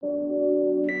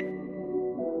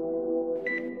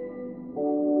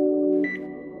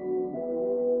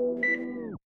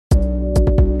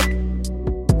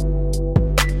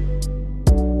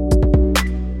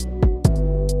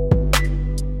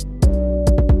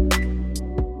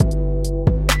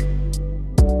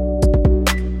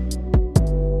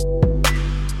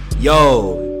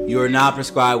Yo, you are now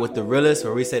prescribed with the realest,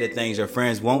 where we say the things your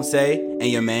friends won't say and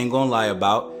your man gonna lie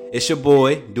about. It's your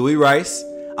boy, Dewey Rice.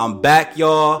 I'm back,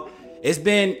 y'all. It's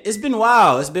been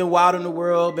wild. It's been wild in the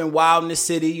world, been wild in the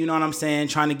city, you know what I'm saying?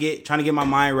 Trying to get my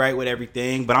mind right with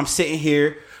everything. But I'm sitting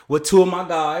here with two of my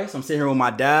guys. I'm sitting here with my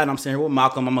dad, I'm sitting here with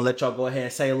Malcolm. I'm gonna let y'all go ahead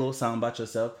and say a little something about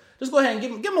yourself. Just go ahead and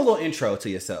give him a little intro to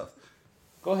yourself.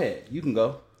 Go ahead. You can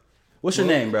go. What's your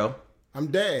name, bro? I'm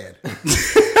Dad.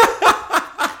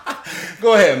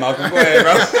 Go ahead, Malcolm. Go ahead,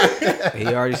 bro. He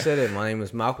already said it. My name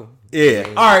is Malcolm.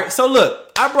 Yeah. All right. So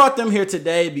look, I brought them here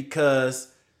today because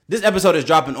this episode is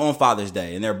dropping on Father's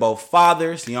Day, and they're both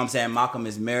fathers. You know what I'm saying? Malcolm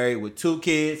is married with 2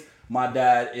 kids. My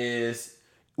dad is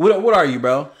what are you,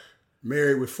 bro?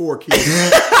 Married with 4 kids.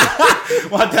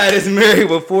 My dad is married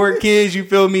with 4 kids. You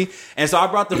feel me? And so I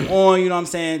brought them on. You know what I'm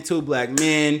saying? 2 black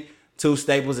men. 2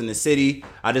 staples in the city.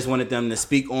 I just wanted them to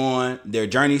speak on their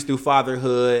journeys through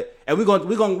fatherhood, and we're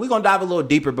gonna dive a little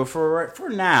deeper. But for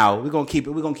now, we're gonna keep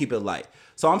it light.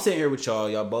 So I'm sitting here with y'all.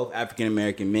 Y'all both African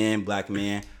American men, black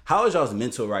men. How is y'all's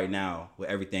mental right now with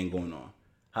everything going on?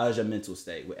 How is your mental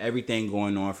state with everything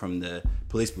going on, from the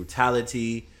police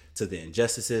brutality to the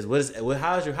injustices?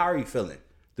 How are you feeling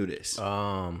through this?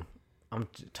 I'm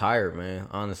tired, man.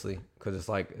 Honestly, because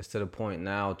it's to the point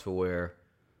now to where.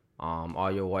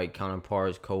 All your white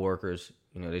counterparts, coworkers,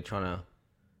 they're trying to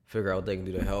figure out what they can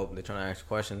do to help. They're trying to ask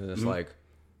questions, and it's like,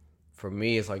 for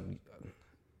me, it's like,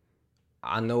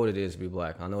 I know what it is to be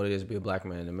black. I know what it is to be a black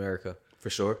man in America. For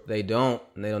sure. They don't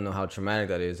know how traumatic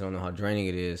that is. They don't know how draining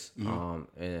it is.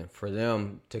 And for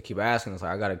them to keep asking, it's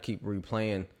like, I got to keep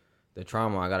replaying the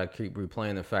trauma. I got to keep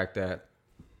replaying the fact that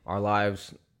our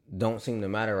lives don't seem to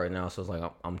matter right now. So it's like,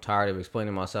 I'm tired of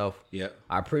explaining myself. Yeah.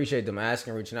 I appreciate them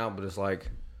asking, reaching out, but it's like,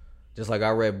 just like I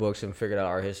read books and figured out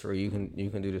our history, you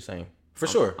can do the same. For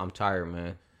sure. I'm tired,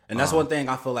 man. And that's one thing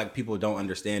I feel like people don't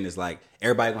understand is like,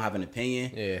 everybody gonna have an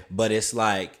opinion. Yeah. But it's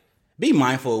like, be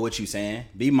mindful of what you're saying.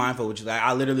 Be mindful of what you like.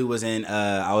 I literally was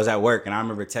I was at work, and I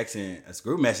remember texting a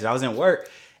group message. I was in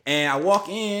work, and I walk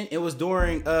in. It was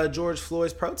during George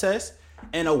Floyd's protest,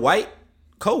 and a white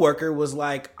coworker was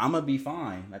like, "I'm gonna be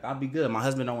fine. Like, I'll be good. My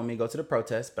husband don't want me to go to the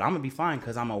protest, but I'm gonna be fine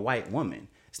because I'm a white woman.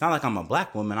 It's not like I'm a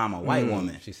black woman. I'm a white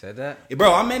woman." She said that? Yeah,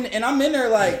 bro, I'm in there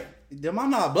like, am I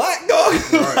not black, dog?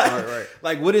 Right.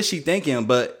 Like, what is she thinking?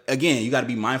 But again, you got to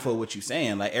be mindful of what you're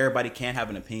saying. Like, everybody can have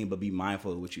an opinion, but be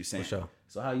mindful of what you're saying. For sure.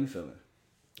 So how you feeling?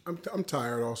 I'm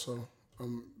tired also,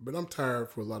 but I'm tired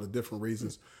for a lot of different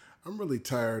reasons. I'm really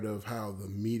tired of how the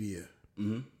media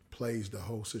plays the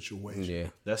whole situation. Yeah,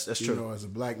 that's true. You know, as a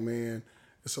black man,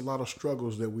 it's a lot of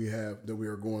struggles that we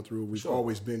are going through. We've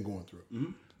always been going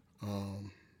through.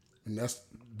 And that's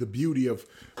the beauty of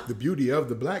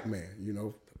the black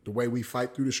man, the way we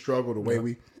fight through the struggle, the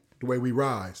way we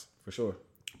rise. For sure.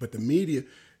 But the media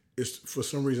is, for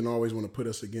some reason, always want to put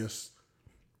us against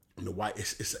the white.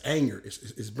 It's anger.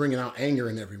 It's bringing out anger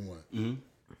in everyone.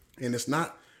 And it's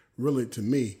not really, to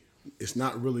me, it's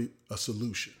not really a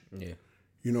solution. Yeah.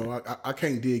 I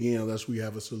can't dig in unless we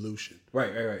have a solution.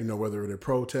 Right. Whether they're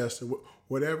protesting,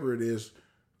 whatever it is,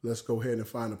 let's go ahead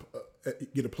and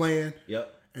get a plan.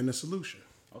 Yep. And a solution.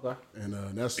 Okay. And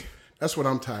that's what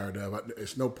I'm tired of.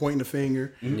 It's no pointing the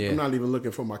finger. Yeah. I'm not even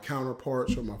looking for my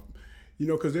counterparts or my,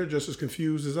 because they're just as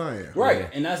confused as I am. Right. Yeah.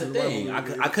 And that's the thing. I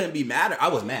couldn't be madder. I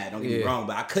was mad. Don't get me wrong,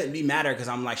 but I couldn't be madder because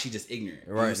I'm like, she's just ignorant.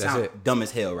 Right. You sound dumb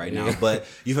as hell right now. But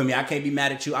you feel me? I can't be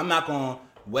mad at you. I'm not gonna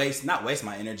waste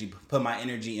my energy, put my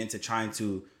energy into trying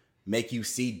to make you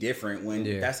see different when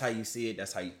that's how you see it.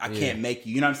 That's how I can't make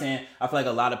you. You know what I'm saying? I feel like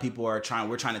a lot of people we're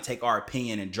trying to take our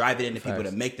opinion and drive it into people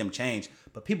to make them change.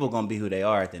 But people are gonna be who they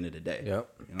are at the end of the day. Yep.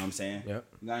 You know what I'm saying? Yep.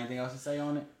 You got anything else to say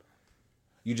on it?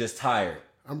 You just tired.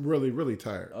 I'm really, really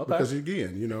tired. Okay. Because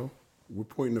again, we're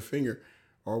pointing the finger.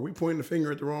 Are we pointing the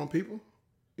finger at the wrong people?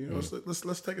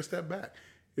 Let's take a step back.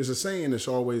 It's a saying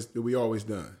that we always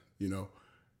done.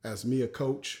 As me, a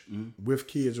coach with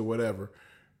kids or whatever,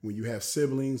 when you have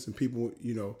siblings and people,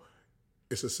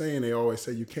 it's a saying they always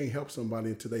say, you can't help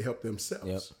somebody until they help themselves.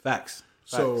 Yep. Facts.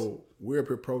 So we're up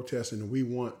here protesting, and we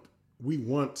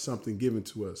want something given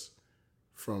to us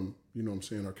from,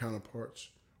 our counterparts,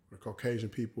 the Caucasian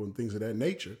people and things of that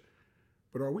nature.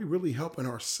 But are we really helping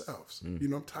ourselves?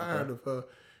 I'm tired of,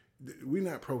 we're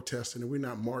not protesting and we're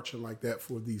not marching like that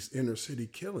for these inner city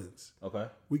killings. Okay.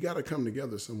 We got to come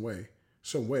together some way,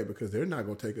 because they're not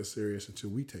going to take us serious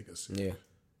until we take us serious. Yeah.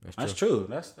 That's true.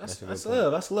 That's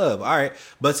love. That's love. All right.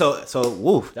 But so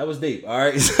woof, that was deep. All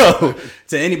right. So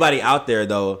to anybody out there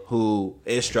though who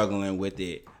is struggling with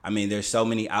it, I mean, there's so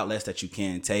many outlets that you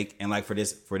can take. And like for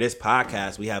this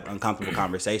podcast, we have uncomfortable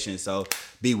conversations. So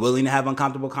be willing to have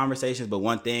uncomfortable conversations. But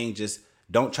one thing, just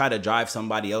don't try to drive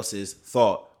somebody else's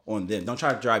thought on them. Don't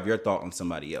try to drive your thought on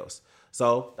somebody else.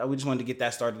 So we just wanted to get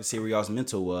that started to see where y'all's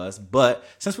mental was. But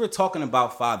since we're talking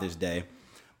about Father's Day,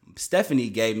 Stephanie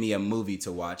gave me a movie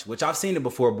to watch, which I've seen it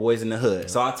before, Boys in the Hood.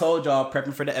 So I told y'all,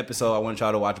 prepping for the episode, I want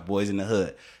y'all to watch Boys in the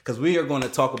Hood because we are going to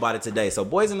talk about it today. So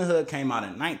Boys in the Hood came out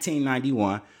in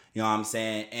 1991, you know what I'm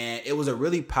saying? And it was a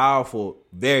really powerful,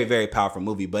 very, very powerful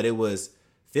movie, but it was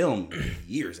filmed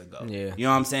years ago. Yeah. You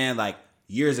know what I'm saying? Like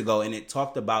years ago. And it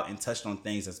talked about and touched on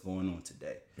things that's going on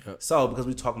today. Yep. So because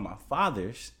we're talking about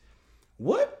fathers,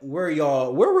 where were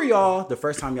y'all the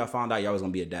first time y'all found out y'all was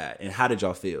going to be a dad? And how did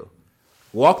y'all feel?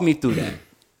 Walk me through that.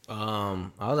 I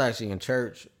was actually in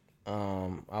church. I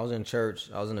was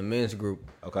in the men's group.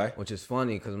 Okay. Which is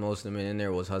funny because most of the men in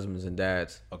there was husbands and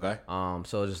dads. Okay.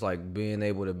 So just like being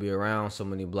able to be around so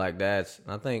many black dads.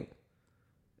 And I think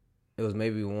it was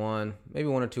maybe one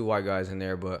or two white guys in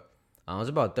there, but it was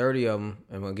about 30 of them.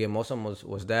 And again, most of them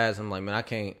was dads. I'm like, man, I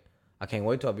can't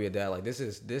wait till I be a dad. Like this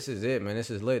is it, man. This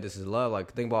is lit. This is love.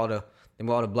 Like think about all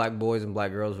the black boys and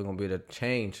black girls we're gonna be able to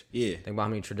change. Yeah. Think about how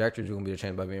many trajectories we're gonna be able to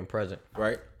change by being present.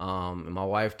 Right. And my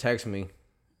wife texted me.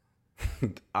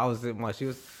 I was sitting on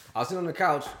the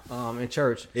couch in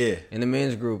church. Yeah. In the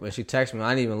men's group, and she texted me.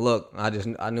 I didn't even look. I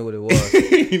knew what it was.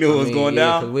 You knew what was going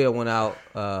down? Because we had went out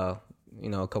a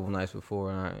couple nights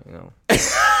before, and I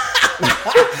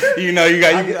you did what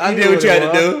you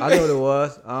had to do. I knew what it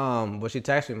was. But she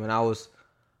texted me, and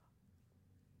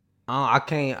I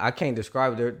can't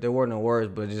describe it. There were no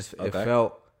words, but it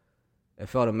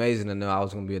felt amazing to know I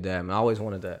was gonna be a dad. Man, I always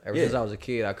wanted that. Ever since I was a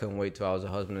kid, I couldn't wait till I was a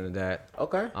husband and a dad.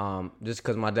 Okay. Just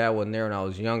because my dad wasn't there when I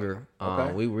was younger.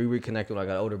 Okay. We reconnected when I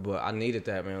got older, but I needed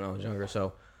that, man, when I was younger.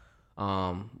 So,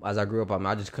 as I grew up,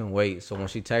 I just couldn't wait. So when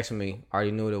she texted me, I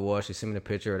already knew what it was. She sent me the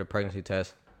picture of the pregnancy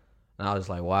test, and I was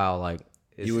like, wow, like.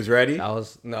 You was ready? I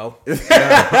was not ready.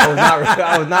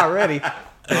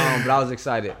 But I was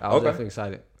excited. I was definitely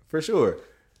excited. For sure.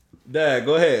 Dad,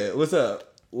 go ahead. What's up?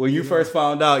 When you first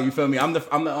found out, you feel me? I'm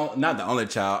not the only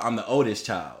child. I'm the oldest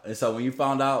child, and so when you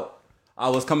found out I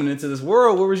was coming into this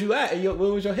world, where was you at?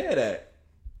 Where was your head at?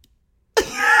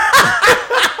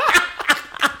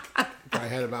 I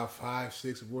had about 5,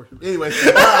 6 abortions. Anyway,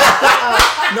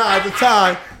 at the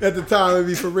time, to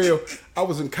be for real, I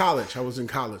was in college. Okay.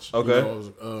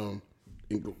 I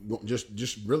was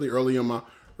just really early in my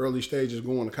early stages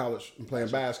going to college and playing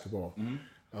basketball. Mm-hmm.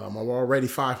 I'm already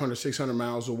 500, 600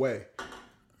 miles away.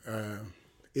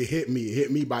 It hit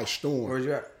me by storm. Where's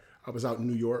you at? I was out in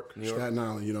New York. Staten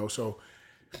Island, so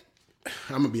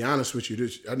I'm gonna be honest with you.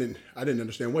 I didn't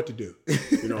understand what to do.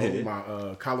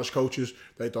 My college coaches,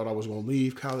 they thought I was gonna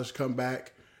leave college, come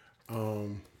back.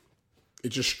 It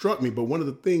just struck me. But one of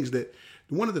the things that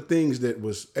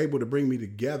was able to bring me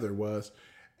together was,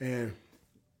 and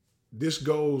this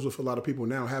goes with a lot of people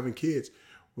now having kids,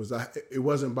 was I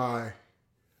wasn't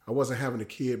having a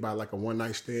kid by like a one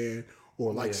night stand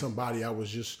or like somebody I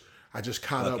just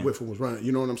caught up with and was running.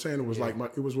 You know what I'm saying? It was like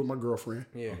it was with my girlfriend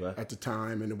at the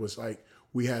time, and it was like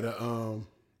we had a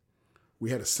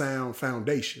sound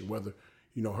foundation. Whether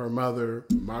her mother,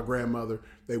 my grandmother,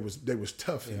 they was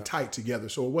tough and tight together.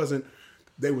 So it wasn't.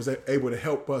 They was able to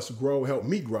help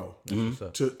me grow,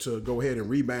 to go ahead and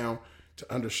rebound,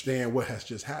 to understand what has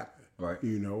just happened. Right.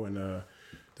 And to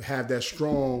have that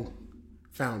strong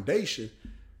foundation,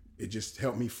 it just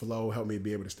helped me flow, helped me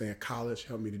be able to stay in college,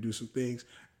 helped me to do some things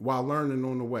while learning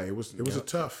on the way. It was a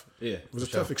tough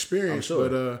tough experience,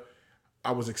 but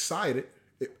I was excited.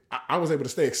 I was able to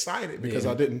stay excited because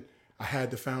I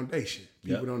had the foundation.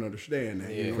 People don't understand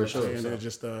that. You know what I'm saying? They're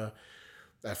just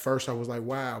at first I was like,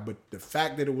 wow, but the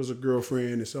fact that it was a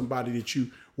girlfriend and somebody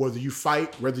that whether you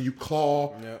fight, whether you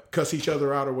claw, cuss each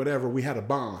other out or whatever, we had a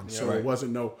bond. So it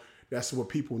wasn't that's what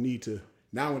people need to.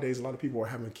 Nowadays, a lot of people are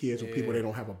having kids with people they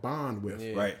don't have a bond with.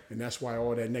 Right. And that's why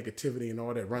all that negativity and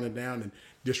all that running down and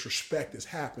disrespect is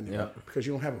happening because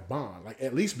you don't have a bond. Like,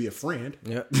 at least be a friend.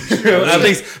 Yeah. At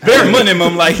least bare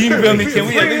minimum. Like, you feel me? Can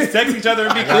we at least text each other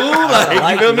and be cool?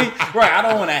 Like, you feel me? Right. I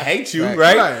don't want to hate you,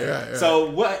 right? Right.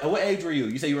 So what age were you?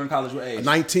 You say you were in college. What age?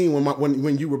 19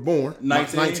 when you were born.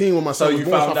 19 when my son was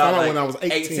born. So I found out when I was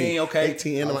 18. 18, okay.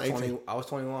 18 and 18. I was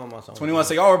 21 when my son was 21.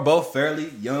 So y'all were both fairly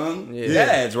young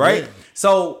dads, right? Yeah.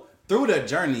 So through the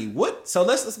journey, so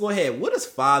let's go ahead. What does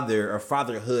father or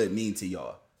fatherhood mean to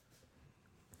y'all?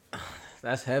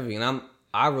 That's heavy, and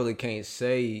I really can't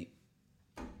say.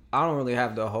 I don't really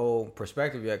have the whole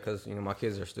perspective yet because my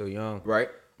kids are still young, right?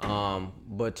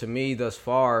 But to me, thus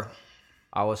far,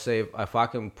 I would say if I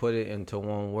can put it into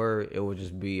one word, it would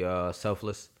just be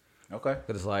selfless. Okay, I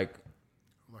because like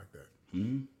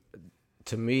that.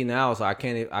 To me now, so I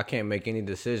can't make any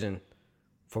decision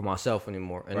for myself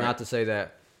anymore. And not to say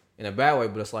that in a bad way,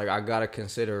 but it's like I gotta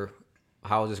consider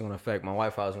how is this gonna affect my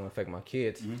wife, how is it gonna affect my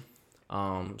kids.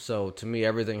 So to me,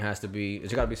 everything has to be,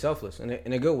 it's got to be selfless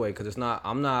in a good way, because it's not,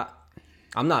 I'm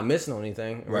not missing on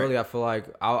anything. Right. Really, I feel like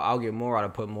I'll get more out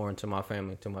of put more into my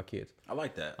family, to my kids. I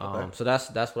like that. Okay. So that's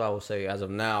what I would say as of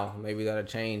now. Maybe that'll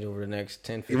change over the next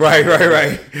 10, 15 Right.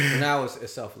 For now,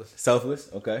 it's selfless.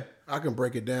 Selfless. Okay. I can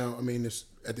break it down. I mean, it's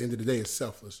at the end of the day, it's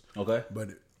selfless. Okay. But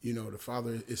you know, the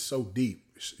father is so deep.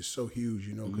 It's so huge.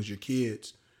 You know, because your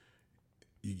kids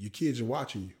are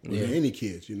watching you. Well, any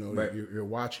kids, you know, Right. you're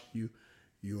watching you.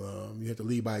 You have to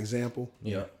lead by example.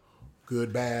 Yeah.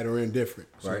 Good, bad, or indifferent.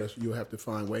 So Right. you'll have to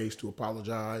find ways to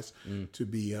apologize. To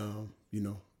be, you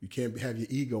know, you can't have your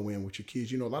ego in with your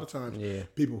kids. You know, a lot of times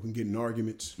people can get in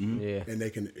arguments and they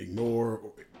can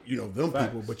ignore, you know, them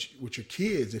people. But with your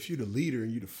kids, if you're the leader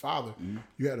and you're the father,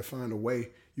 you got to find a way.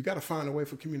 You got to find a way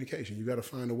for communication. You got to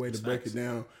find a way to break it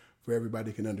down where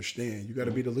everybody can understand. You got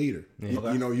to be the leader.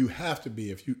 You know, you have to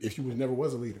be if you never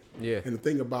was a leader. Yeah. And the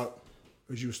thing about,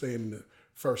 as you were saying in the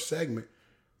first segment,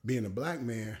 being a black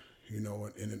man, you know,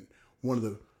 and one of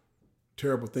the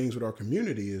terrible things with our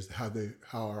community is how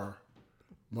our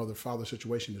mother-father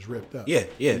situation is ripped up. Yeah.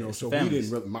 You know, It's so families.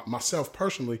 we didn't really, myself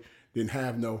personally I didn't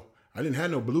have no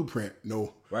blueprint,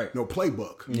 no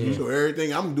playbook. So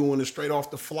everything I'm doing is straight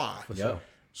off the fly. Yeah.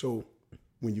 So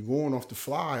when you're going off the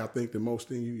fly, I think the most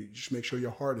thing, you just make sure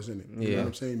your heart is in it. You know what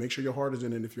I'm saying? Make sure your heart is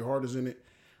in it. If your heart is in it,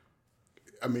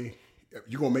 I mean,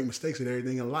 you're going to make mistakes at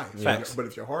everything in life. Facts. But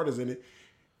if your heart is in it,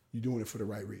 you're doing it for the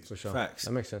right reason. For sure. Facts.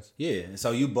 That makes sense. Yeah. And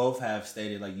so you both have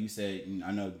stated, like you said,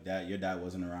 I know that your dad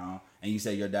wasn't around, and you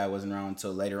said your dad wasn't around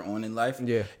until later on in life.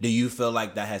 Yeah. Do you feel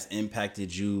like that has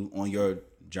impacted you on your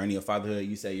journey of fatherhood?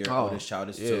 You say your oldest child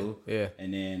is 2. Yeah.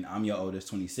 And then I'm your oldest,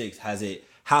 26.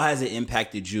 How has it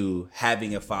impacted you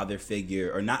having a father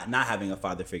figure, or not having a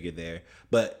father figure there?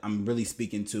 But I'm really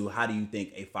speaking to, how do you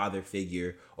think a father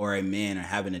figure or a man, or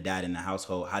having a dad in the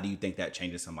household, how do you think that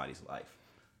changes somebody's life?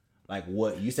 Like,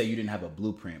 what you say you didn't have a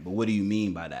blueprint, but what do you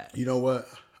mean by that? You know what?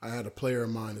 I had a player of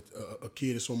mine, a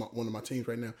kid that's on one of my teams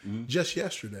right now. Just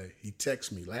yesterday, he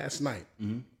texted me last night,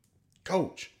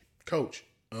 Coach,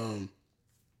 and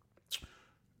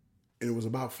it was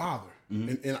about father,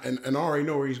 and I already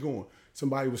know where he's going.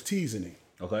 Somebody was teasing him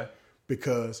Okay.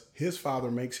 because his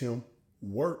father makes him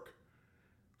work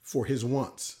for his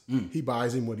wants. He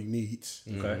buys him what he needs,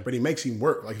 but he makes him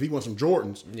work. Like if he wants some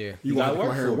Jordans, you want to come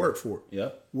out here and work for it. Yeah.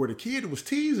 Where the kid was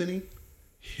teasing him,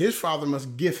 his father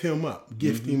must gift him up,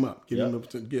 give him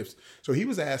some gifts. So he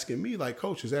was asking me, like,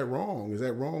 Coach, is that wrong? Is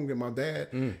that wrong? And my dad,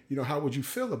 you know, how would you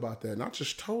feel about that? And I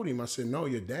just told him, I said, no,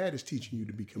 your dad is teaching you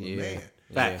to become a man.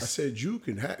 Facts. I said, you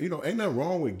can have, you know, ain't nothing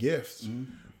wrong with gifts.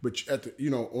 But at the,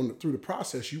 you know, through the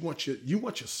process, you want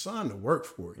your son to work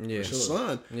for you. Your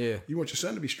son, you want your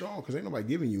son to be strong, because ain't nobody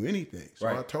giving you anything. So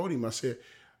I told him, I said,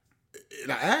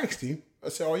 and I asked him, I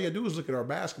said, all you gotta do is look at our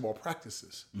basketball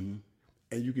practices.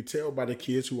 And you could tell by the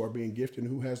kids who are being gifted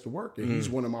and who has to work. And he's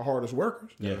one of my hardest workers.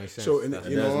 Yeah. Makes sense. So, and,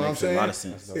 you know what I'm saying? A lot of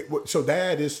sense. So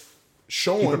dad is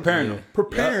showing,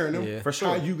 preparing them for sure.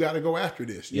 how you got to go after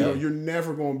this. You know, you're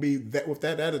never going to be that with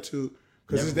that attitude,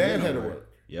 because his dad had to work.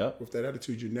 Yep. With that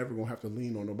attitude, you're never going to have to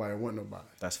lean on nobody or want nobody.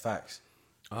 That's facts.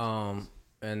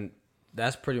 And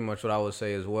that's pretty much what I would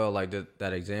say as well. Like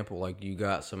that example, like you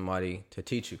got somebody to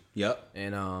teach you. Yep.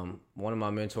 And one of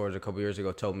my mentors a couple years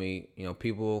ago told me, you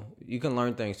know, you can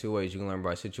learn things 2 ways. You can learn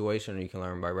by situation, or you can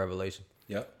learn by revelation.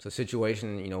 Yep. So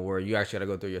situation, you know, where you actually got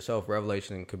to go through yourself.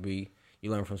 Revelation could be you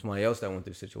learn from somebody else that went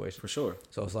through the situation. For sure.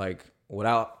 So it's like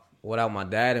without my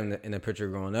dad in the picture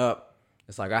growing up,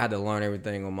 it's like I had to learn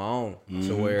everything on my own.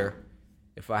 So where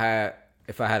if I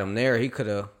had him there, he could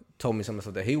have told me some of the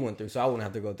stuff that he went through, so I wouldn't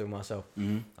have to go through myself.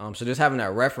 So just having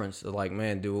that reference of like,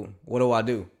 man, what do I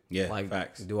do? Yeah, like,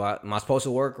 facts. Am I supposed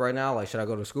to work right now? Like, should I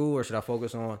go to school, or should I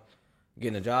focus on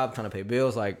getting a job, trying to pay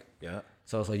bills? Like, yeah.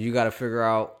 So it's like you got to figure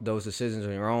out those decisions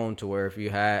on your own, to where if you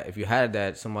had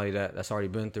that somebody that's already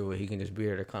been through it, he can just be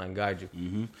there to kind of guide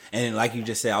you. And like you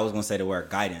just said, I was gonna say the word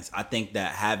guidance. I think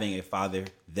that having a father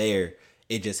there,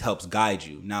 it just helps guide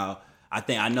you. Now,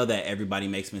 I know that everybody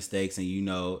makes mistakes, and you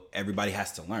know everybody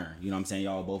has to learn. You know what I'm saying?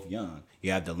 Y'all both young.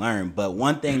 You have to learn. But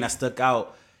one thing that stuck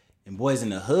out in Boys in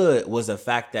the Hood was the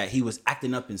fact that he was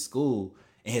acting up in school,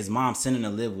 and his mom sent him to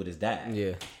live with his dad.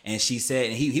 Yeah. And she said,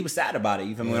 and he was sad about it.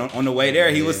 You feel me? On the way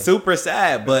there, he was super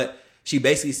sad. But she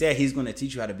basically said, he's going to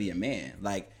teach you how to be a man.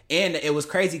 Like, and it was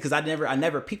crazy because I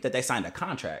never peeped that they signed a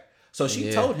contract. So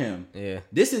she told him,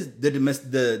 this is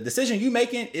the decision you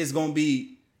making is going to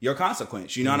be your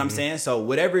consequence. You know what I'm saying? So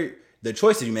whatever the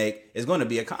choices you make is going to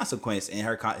be a consequence, and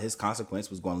his consequence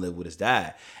was going to live with his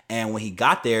dad. And when he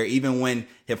got there, even when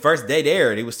his first day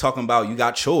there, he was talking about you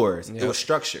got chores. It was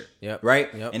structure,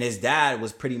 right? And his dad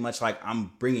was pretty much like,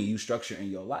 I'm bringing you structure in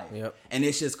your life. And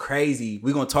it's just crazy.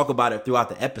 We're going to talk about it throughout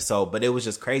the episode, but it was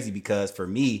just crazy because for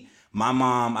me, my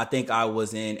mom, I think I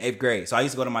was in 8th grade. So I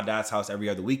used to go to my dad's house every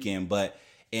other weekend, but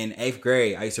in 8th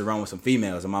grade, I used to run with some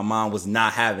females, and my mom was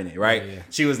not having it, right?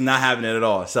 She was not having it at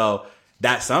all. So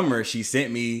that summer, she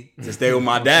sent me to stay with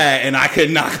my dad, and I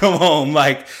could not come home.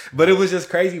 But it was just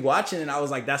crazy watching, and I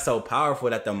was like, that's so powerful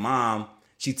that the mom,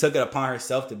 she took it upon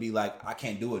herself to be like, I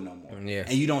can't do it no more.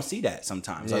 And you don't see that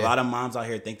sometimes. A lot of moms out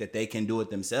here think that they can do it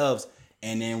themselves,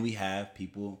 and then we have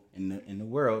people in the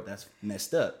world that's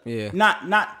messed up. Not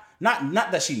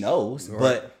that she knows,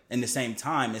 but in the same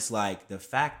time, it's like the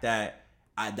fact that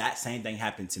that same thing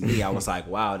happened to me. I was like,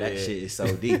 wow, that shit is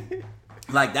so deep.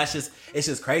 Like it's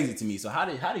just crazy to me. So how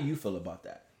do you feel about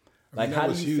that? Like, how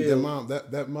do you feel? That mom,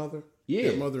 that mother,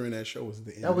 that mother in that show was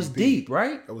the MVP. That was deep,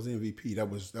 right? That was MVP. That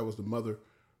was the mother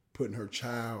putting her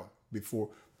child before.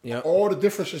 All the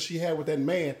differences she had with that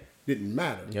man didn't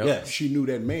matter. She knew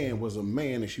that man was a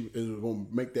man, and she was going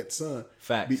to make that son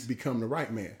become the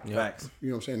right man. Facts. You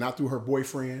know what I'm saying? Not through her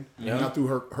boyfriend, not through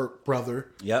her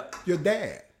brother. Your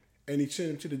dad. And he sent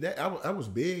him to the dad. I was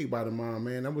big by the mom,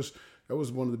 man. That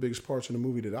was one of the biggest parts of the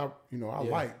movie that I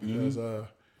liked because,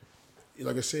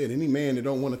 like I said, any man that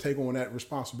don't want to take on that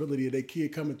responsibility of their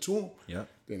kid coming to him,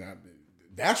 then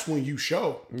that's when you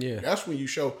show. That's when you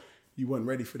show you wasn't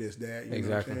ready for this, Dad. You know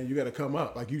what I'm saying? You got to come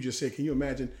up. Like you just said, can you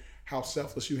imagine how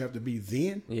selfless you have to be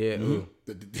then?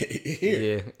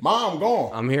 Here, Mom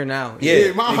gone. I'm here now.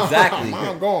 Mom, exactly.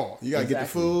 Mom gone. You got to get the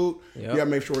food. You got to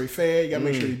make sure he fed. You got to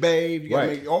make sure he bathed. You got to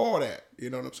make all that. You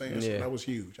know what I'm saying? So that was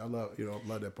huge. I love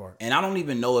that part. And I don't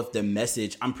even know if the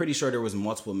message, I'm pretty sure there was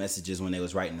multiple messages when they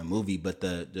was writing the movie, but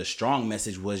the strong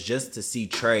message was just to see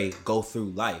Trey go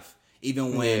through life.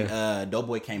 Even when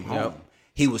Doughboy came home,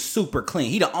 he was super clean.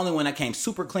 He the only one that came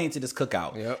super clean to this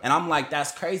cookout. And I'm like,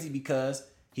 that's crazy because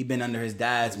he been under his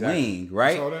dad's wing,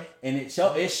 right? And it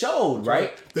showed,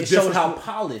 right? It showed how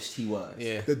polished he was.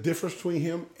 The difference between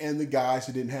him and the guys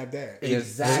who didn't have dad.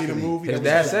 Exactly. See the movie? His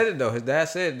dad said it though. His dad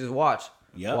said, just watch.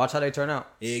 Watch how they turn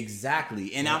out.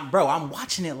 Exactly. And I'm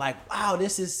watching it like, wow,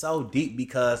 this is so deep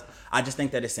because I just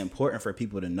think that it's important for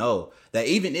people to know that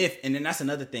even if, and then that's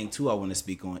another thing too I want to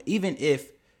speak on, even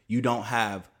if you don't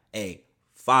have a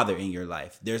father in your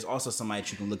life, there's also somebody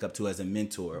that you can look up to as a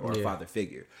mentor or a father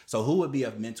figure. So who would be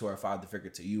a mentor or father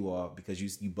figure to you all? Because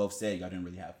you both said y'all didn't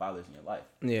really have fathers in your life.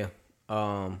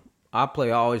 I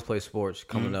always play sports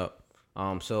coming up.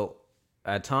 So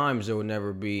at times there would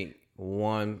never be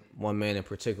one man in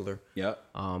particular.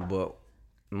 But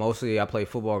mostly I played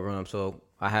football growing up. So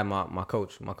I had my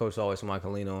coach. My coach always somebody I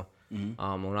can lean on.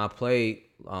 When I played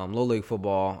Little League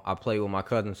football, I played with my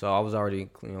cousin, so I was already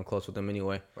close with them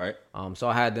anyway. So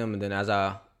I had them, and then as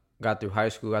I got through high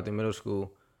school, got through middle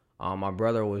school, my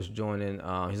brother was joining.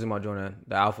 He's about joining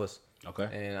the Alphas.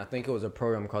 And I think it was a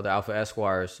program called the Alpha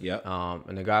Esquires.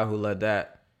 And the guy who led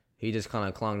that, he just kind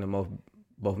of clung to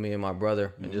both me and my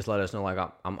brother, and just let us know like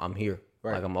I'm here,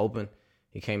 like I'm open.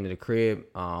 He came to the crib.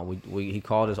 He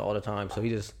called us all the time, so he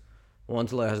just wanted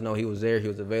to let us know he was there, he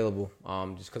was available,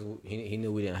 just because he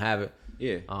knew we didn't have it.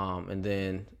 And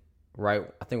then, I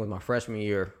think it was my freshman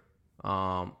year,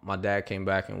 my dad came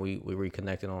back and we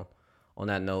reconnected on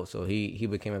that note. So he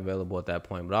became available at that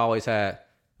point. But there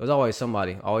was always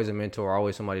somebody, always a mentor,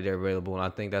 always somebody there available. And I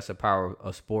think that's the power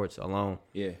of sports alone.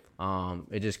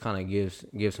 It just kind of gives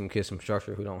some kids some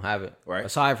structure who don't have it.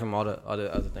 Aside from all the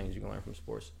other things you can learn from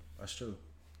sports. That's true.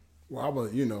 Well, I'm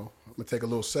gonna take a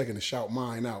little second to shout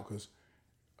mine out because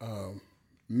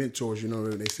mentors,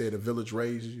 they say the village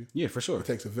raises you. Yeah, for sure. It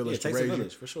takes a village to raise you.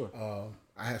 For sure.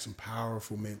 I had some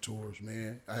powerful mentors,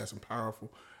 man. I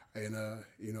and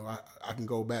I can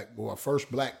go back. Well, our first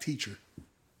black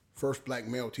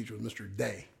male teacher was Mr.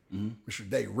 Day. Mr.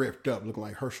 Day ripped up, looking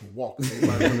like Herschel Walker.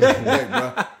 Everybody remember Mr. Day,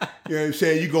 bro. You know what I'm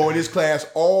saying? You go in this class,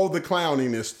 all the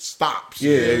clowniness stops.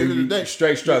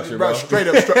 Straight structure, bro. Straight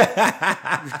up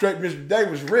straight. Mr. Day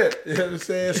was ripped. You know what I'm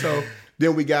saying? So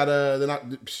then we got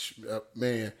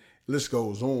man, list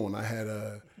goes on. I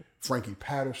had Frankie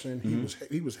Patterson.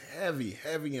 He was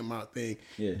heavy in my thing.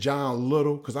 John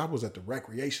Little, because I was at the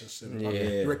recreation center.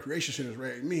 The recreation center's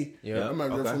raised me. I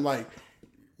remember from like,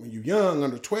 when you're young,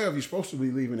 under 12, you're supposed to be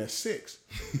leaving at 6.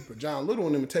 But John Little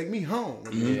and them would take me home.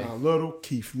 John Little,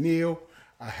 Keith Neal.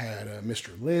 I had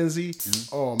Mr. Lindsay.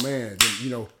 Oh, man.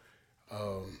 Then,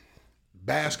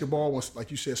 basketball, once,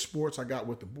 like you said, sports, I got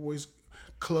with the boys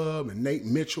club and Nate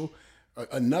Mitchell.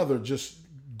 Another just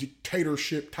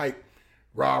dictatorship type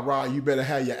rah, you better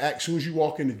have your act soon as you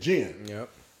walk in the gym. Yep.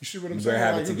 You see what I'm You saying? better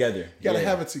have it together. You gotta Yeah.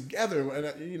 have it together.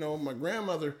 And, my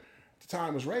grandmother at the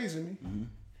time was raising me. Mm-hmm.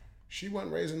 She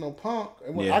wasn't raising no punk.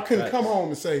 And Yeah, I couldn't facts. come home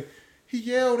and say, he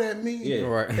yelled at me. Yeah.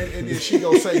 Right. And then she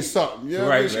go say something. You know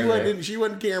what I mean? Right. She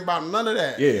wasn't caring about none of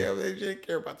that. Yeah. You know what I mean? She didn't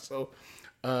care about So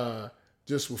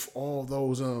just with all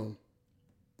those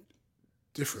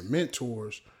different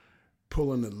mentors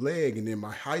pulling the leg, and then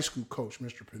my high school coach,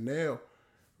 Mr. Pinnell,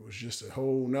 was just a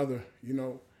whole nother, he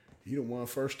the one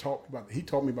first taught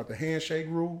me about the handshake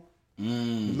rule.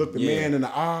 He looked the man in the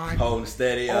eye. Holding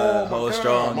steady, Oh, my hold God.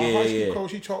 strong. My Yeah, high school yeah.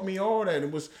 coach, he taught me all that.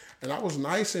 And I was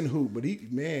nice in hoop, but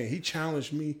he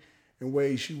challenged me in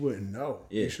ways you wouldn't know.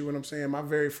 Yeah. You see what I'm saying? My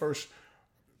very first,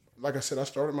 like I said, I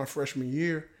started my freshman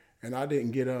year, and I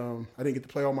didn't get to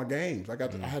play all my games. I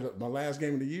had my last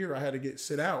game of the year. I had to get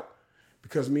sit out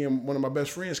because me and one of my best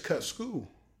friends cut school.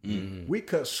 Mm-hmm. We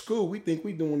cut school. We think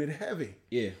we doing it heavy.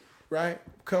 Yeah. Right?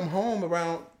 Come home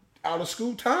around out of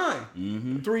school time,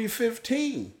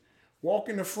 3:15. Walk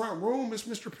in the front room. It's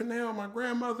Mr. Pinnell, my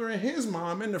grandmother, and his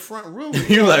mom in the front room.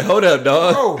 You like, hold up,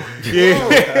 dog. Bro,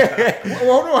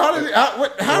 hold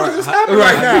on. How does this happen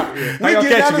right now? We y'all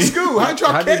get catch out of me? school. How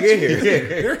y'all How'd they catch get you?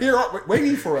 here? They're here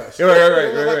waiting for us.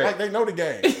 Right. Like they know the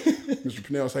game. Mr.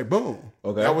 Pinnell say, boom.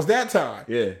 Okay. That was that time.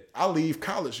 Yeah. I leave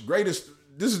college. This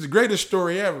is the greatest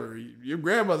story ever. Your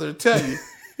grandmother will tell you.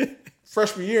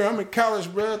 Freshman year, I'm in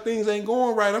college, bro. Things ain't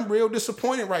going right. I'm real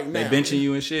disappointed right now. They benching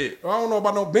you and shit. I don't know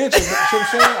about no benching, but you know what I'm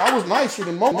saying? I was nicer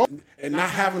than most. And not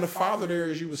having a father there,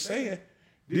 as you were saying,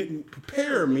 didn't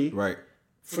prepare me Right.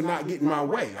 for not getting my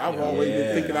way. I've always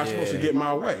been thinking I'm supposed to get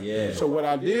my way. Yeah. So what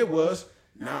I did was,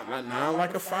 now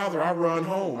like a father, I run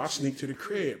home. I sneak to the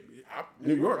crib.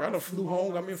 New York, I done flew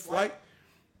home, got me a flight.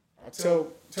 I tell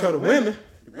the women,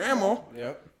 grandma,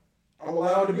 Yep. I'm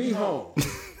allowed to be home.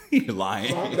 You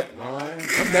lying.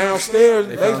 I'm downstairs.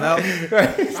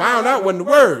 Found out wasn't the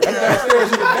word. I'm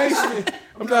downstairs in the basement.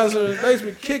 I'm downstairs in the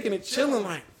basement kicking and chilling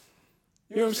like,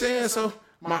 you know what I'm saying? So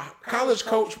my college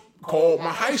coach called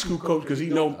my high school coach because he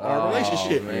know our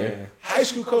relationship. Man. High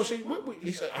school coach,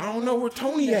 he said, I don't know where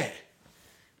Tony at.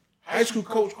 High school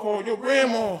coach called your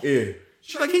grandma. Yeah.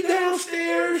 She's like, he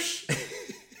downstairs.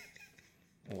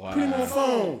 Wow. Put him on the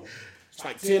phone. It's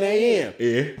like 10 a.m.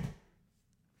 Yeah.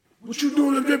 What you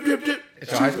doing? Dip, dip, dip.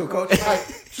 It's your high school coach?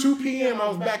 Like 2 p.m. I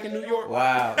was back in New York.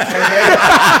 Wow.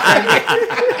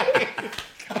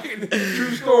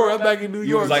 True story. I'm back in New You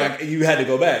York. was like, you had to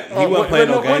go back. You wasn't playing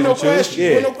no games with you.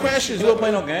 Wasn't no questions. You wasn't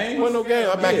playing no games? Wasn't no games.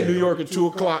 I'm back in New York at 2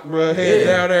 o'clock, bro. Head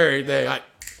down, everything. Like,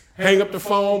 hang up the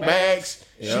phone, bags.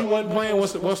 She wasn't playing.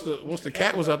 Once the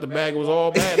cat was out the bag, it was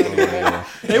all bad.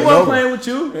 They wasn't playing with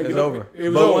you. It's over. It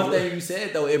was But over. one thing you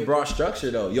said though, it brought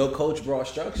structure though. Your coach brought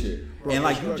structure, and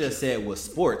like you just said with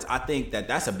sports, I think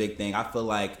that's a big thing. I feel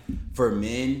like for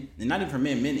men, and not even for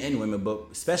men and women, but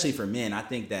especially for men, I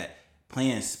think that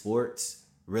playing sports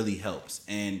really helps.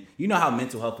 And you know how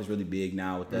mental health is really big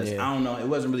now with us. Yeah. I don't know, it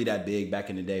wasn't really that big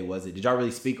back in the day, was it? Did y'all really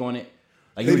speak on it?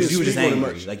 Like They you were didn't just speak on it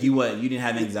angry. much. Like you didn't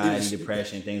have anxiety,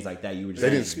 depression, things like that. You were just They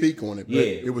didn't angry. speak on it, but Yeah.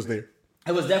 it was there.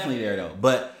 It was definitely there though,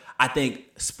 but I think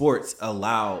sports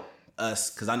allow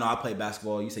us, because I know I play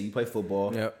basketball. You say you play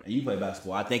football, Yep. and you play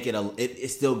basketball. I think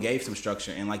it still gave some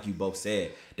structure, and like you both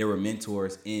said, there were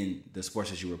mentors in the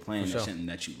sports that you were playing, that's something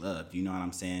that you loved. You know what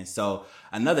I'm saying? So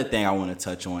another thing I want to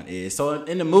touch on is, so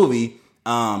in the movie,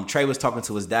 Trey was talking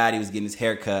to his dad. He was getting his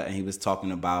hair cut, and he was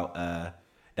talking about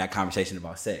that conversation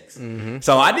about sex.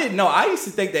 So I didn't know. I used to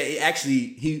think that he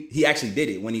actually did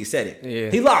it when he said it.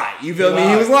 Yeah. He lied. You feel me? lied.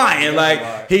 He was lying. Yeah,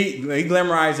 Like he lied. he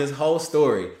glamorized his whole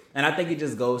story. And I think it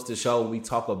just goes to show when we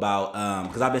talk about,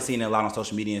 because I've been seeing it a lot on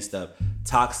social media and stuff,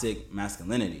 toxic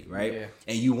masculinity, right? Yeah.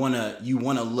 And you wanna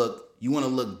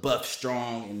look buff,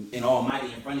 strong, and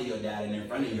almighty in front of your dad and in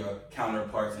front of your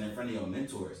counterparts and in front of your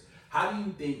mentors. How do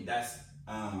you think that's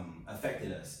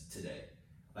affected us today?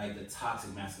 Like the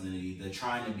toxic masculinity, the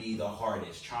trying to be the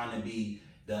hardest, trying to be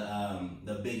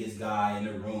the biggest guy in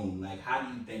the room. Like, how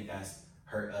do you think that's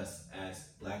hurt us as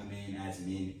black men, as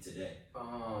men today?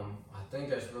 I think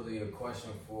that's really a question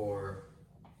for.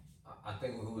 I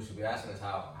think who we should be asking is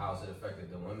how has it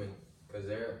affected the women, because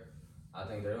I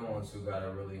think they're the ones who gotta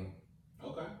really.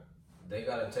 Okay. They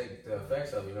gotta take the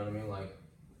effects of it. You know what I mean? Like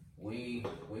we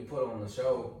put on the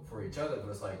show for each other, but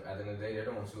it's like at the end of the day, they're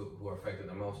the ones who are affected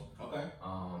the most. Okay.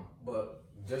 But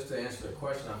just to answer the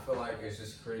question, I feel like it's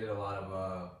just created a lot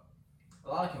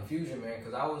of confusion, man.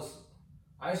 Because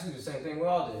I used to do the same thing we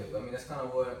all did. I mean, that's kind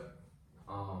of what.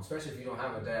 Especially if you don't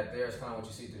have a dad there, it's kind of what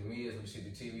you see through the media, what you see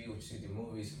through TV, what you see through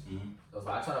movies. Mm-hmm. So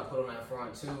I try to put on that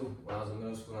front too when I was in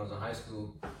middle school, when I was in high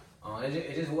school.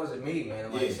 It just wasn't me,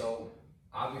 man. Like, Yeah. so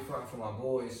I'll be fronting for my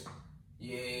boys.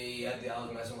 Yeah, I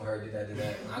was messing with her, did that.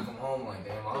 And I come home like,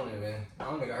 damn, I don't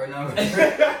think I heard nothing.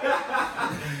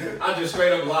 I just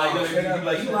straight up lie.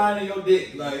 You lying in your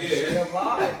dick. Like, yeah. Straight up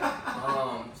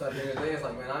lie. So at the end of the day, it's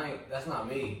like, man, that's not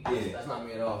me. That's not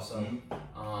me at all. So,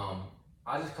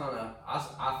 I just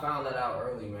I found that out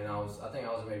early, man. I think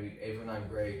I was maybe 8th or 9th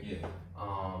grade.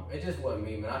 Yeah. It just wasn't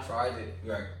me, man. I tried it.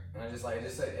 Right. And I just like,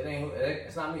 it's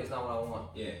not me. It's not what I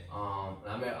want. Yeah.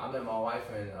 And I met my wife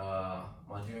in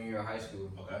my junior year of high school.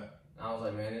 Okay. And I was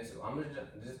like, man,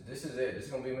 this is it. This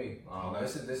is gonna be me.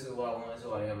 This is what I want. This is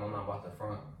who I am. I'm not about to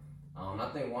front. I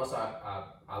think once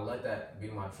I let that be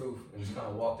my truth and just kind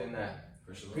of walked in that.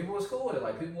 For sure. People was cool with it.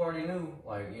 Like people already knew.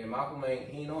 Like Malcolm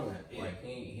he ain't on that. Yeah. Like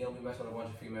he don't be messing with a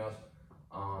bunch of females.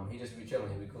 He just be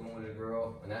chilling. He be cool with his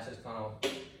girl, and that's just kind of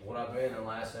what I've been in the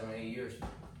last 7-8 years.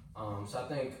 So I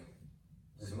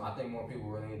think more people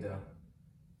really need to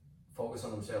focus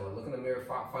on themselves. Like, look in the mirror,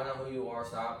 find out who you are.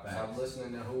 Stop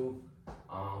listening to who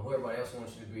everybody else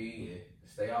wants you to be. Yeah.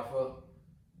 Stay off of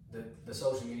the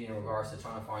social media in regards to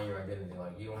trying to find your identity.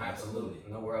 Like you don't have to look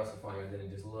nowhere else to find your identity.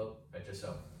 Just look at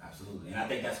yourself. Absolutely, and I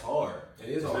think that's hard. It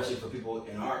is especially hard. For people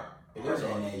in our day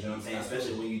and age. You know what I'm saying?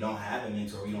 Especially when you don't have a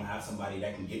mentor, you don't have somebody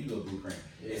that can give you a blueprint.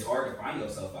 Yeah. It's hard to find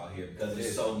yourself out here because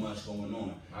there's so much going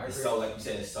on. It's so, like you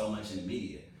said, it's so much in the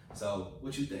media. So,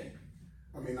 what you think?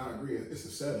 I mean, I agree. It's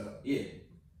a setup. Yeah.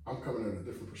 I'm coming at a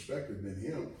different perspective than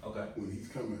him. Okay. When he's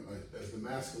coming as the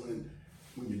masculine,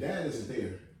 when your dad isn't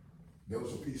there,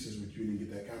 those are pieces which you didn't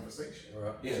get that conversation.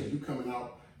 Right. Yeah. So you coming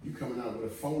out with a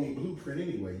phony blueprint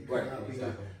anyway. You coming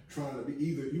out trying to be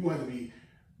either you want to be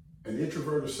an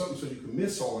introvert or something so you can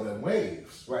miss all of them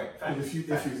waves. Right. But if you're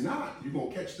not, you're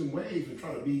gonna catch them waves and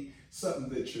try to be something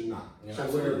that you're not. Yeah,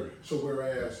 so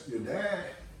whereas your dad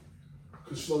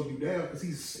could slow you down because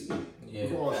he's seen it.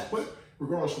 Yeah,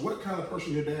 regardless of what kind of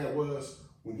person your dad was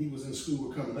when he was in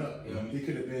school or coming up. Yeah. He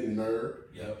could have been the nerd.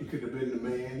 Yeah. He could have been the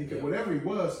man. He could whatever he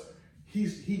was.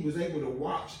 He was able to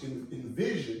watch and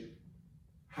envision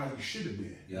how you should have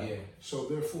been. Yeah. So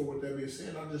therefore, with that being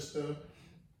said, I just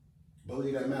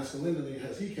believe that masculinity,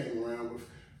 as he came around with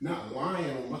not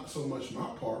lying on so much my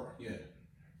part. Yeah.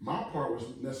 My part was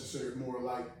necessary more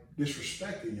like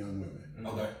disrespecting young women.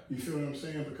 Okay. You feel what I'm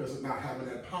saying? Because of not having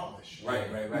that polish. Right.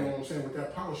 You know what I'm saying? With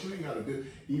that polish, you ain't got to do.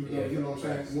 Even though, you know what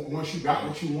I'm saying? Once you got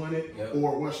what you wanted,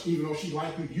 or once, even though she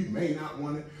liked you, you may not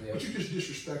want it, but you just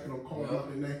disrespecting them, calling out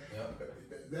their name.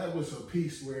 That was a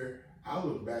piece where I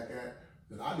look back at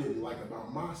that I didn't like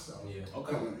about myself. Yeah.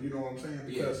 Okay. You know what I'm saying?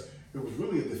 Because it was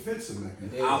really a defensive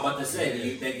mechanism. I was about to say, do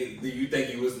you think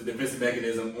it was the defensive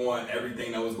mechanism on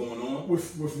everything that was going on?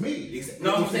 With me.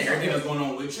 No, I'm saying everything that's going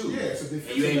on with you. Yeah, it's a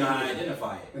defensive and you ain't know how to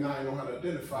identify it. And I ain't know how to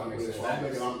identify it. So I'm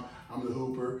thinking I'm the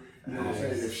hooper. You know what I'm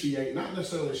saying? If she ain't, not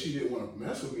necessarily that she didn't want to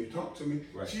mess with me and talk to me,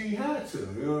 she ain't had to.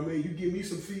 You know what I mean? You give me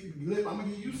some lip, I'm going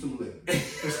to give you some lip.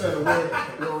 Instead of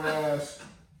whereas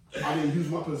I didn't use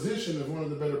my position as one of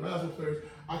the better basketball players,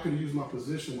 I could have used my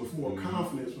position with more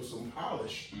confidence, with some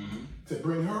polish, to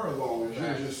bring her along, as you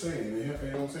were just saying. And, you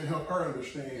know what I'm saying? Help her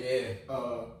understand.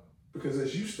 Yeah. Because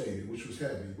as you stated, which was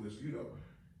heavy, was,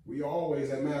 we always,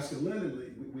 that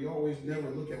masculinity, we always never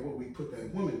look at what we put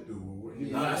that woman through.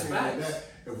 That's facts.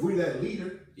 If we're that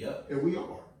leader, and we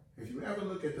are. If you ever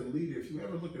look at the leader, if you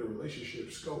ever look at a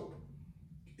relationship scope,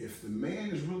 if the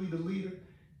man is really the leader,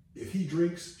 if he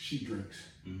drinks, she drinks.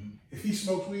 If he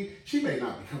smokes weed, she may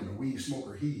not become the weed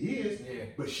smoker he is,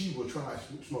 but she will try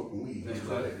smoking weed.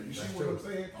 You see what I'm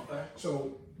saying? Okay.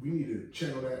 So we need to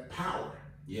channel that power.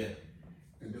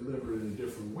 And deliver it in a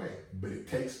different way. But it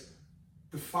takes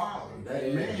the father,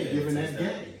 that man giving that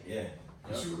game.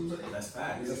 You see what I'm saying? That's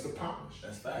facts. That's the polish.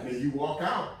 That's facts. And then you walk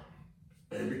out,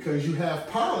 and because you have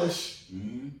polish,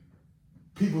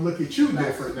 people look at you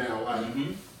different now. Like,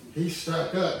 he's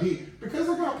stuck up. Because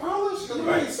I got polish, because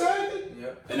I ain't sagging.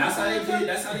 And that's how they did.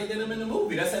 That's how they did him in the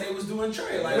movie. That's how they was doing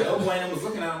Trey. Like old Wayne was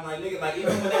looking at him like nigga. Like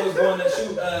even when they was going to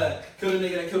shoot, kill the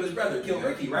nigga that killed his brother, kill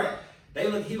Ricky, right?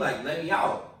 He like let me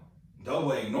out.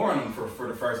 Doughboy ignoring him for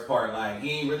the first part. Like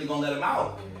he ain't really gonna let him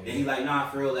out. Then he like nah,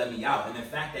 for real, let me out. And the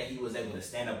fact that he was able to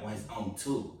stand up on his own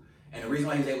two. And the reason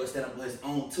why he was able to stand up on his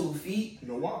own 2 feet, you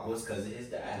know why? was because of his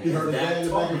dad. He heard his dad in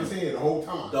the back of his head the whole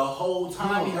time. The whole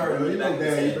time he heard him in the back of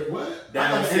his head. What?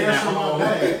 Dad I was gotta sitting at answer my home.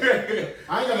 dad.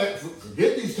 I ain't gotta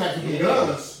forget these tactical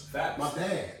guns. Facts. My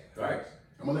dad. Right.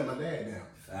 I'm gonna let my dad down.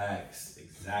 Facts.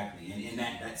 Exactly. And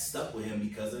that stuck with him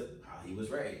because of how he was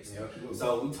raised. Absolutely.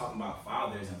 So we talking about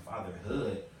fathers and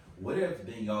fatherhood. What have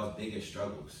been y'all's biggest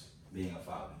struggles being a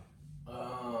father?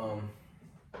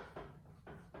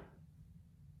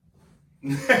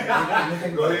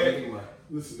 Go ahead.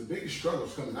 listen, the biggest struggle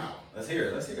is coming out. Let's hear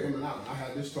it. Let's hear it. Coming out. I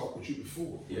had this talk with you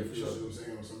before. Yeah, for sure. You know what I'm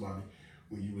saying? With somebody,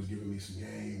 when you was giving me some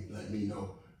game, let me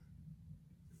know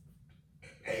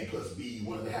A plus B, you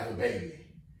wanted to have a baby.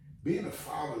 Being a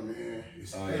father, man,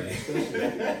 is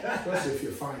especially if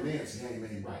your finance game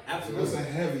ain't right. Absolutely. So that's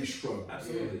a heavy struggle.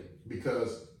 Absolutely.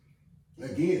 Because,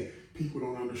 again, people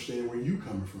don't understand where you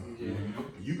coming from.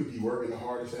 You could be working the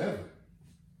hardest ever.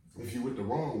 If you're with the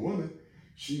wrong woman,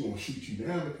 she gonna shoot you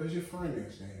down because your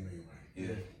finance game ain't right.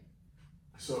 Yeah.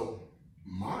 So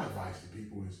my advice to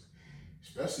people is,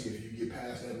 especially if you get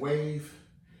past that wave,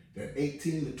 that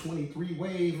 18 to 23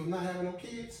 wave of not having no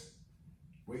kids,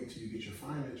 wait until you get your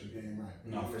financial game right.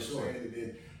 You No, know for what I'm sure. saying? And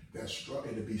then that struggle,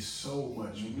 it'll be so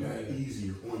much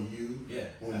easier on you,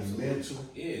 on absolutely. your mental,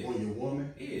 on your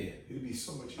woman. Yeah. It'll be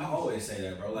so much easier. I always say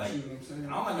that, bro. Like, you know what I'm saying? I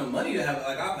don't got no money to have.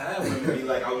 Like, I've had women be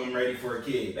like, I'm ready for a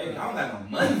kid. Baby, I don't got no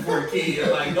money for a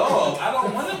kid. Like, dog, I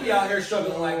don't want to be out here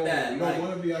struggling like that. You don't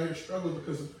want to be out here struggling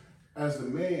because as the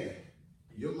man,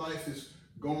 your life is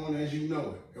going as you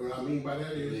know it. And what I mean by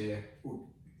that is,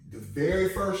 the very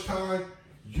first time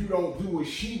you don't do what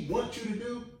she wants you to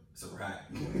do, it's a wrap.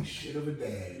 you ain't shit of a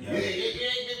dad. Yeah. You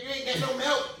ain't got no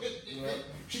milk.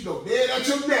 She go dead at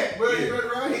your neck, bro. You right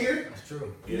around here. That's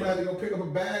true. You might have to go pick up a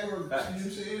bag or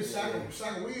a sack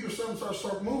of weed or something,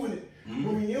 start moving it.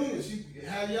 Moving units. You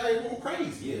have y'all here going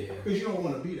crazy. Because you don't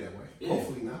want to be that way. Yeah.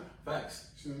 Hopefully not. Facts.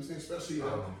 You know what I'm saying? Especially,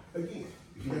 again,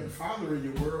 if you have a father in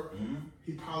your world,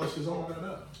 he polishes all that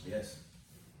up. Yes.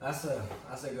 That's a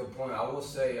good point. I will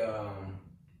say,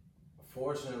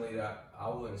 fortunately, that I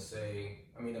wouldn't say.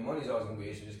 I mean, the money's always gonna be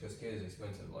an issue just because kids are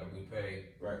expensive. Like we pay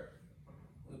like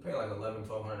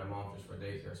 $1,100-$1,200 a month just for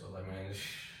daycare. So like, man,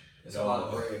 it's a lot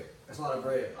of bread. It's a lot of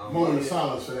bread. Moment of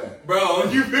silence for that. Bro,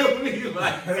 you feel me?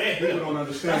 Like, People don't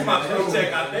understand. That's my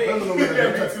paycheck, I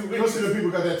think. Listen to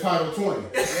people got that Title 20.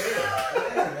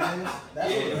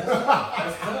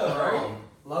 That's tough, right?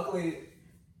 Luckily,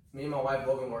 me and my wife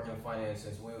both been working in finance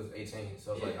since we was 18.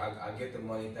 So it's like I get the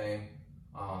money thing.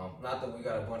 Not that we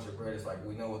got a bunch of bread, it's like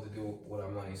we know what to do with our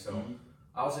money. So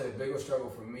I would say the biggest struggle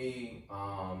for me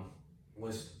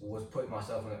was putting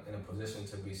myself in a position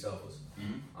to be selfless.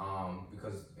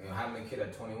 Because having a kid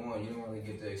at 21, you don't really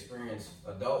get to experience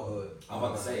adulthood. I'm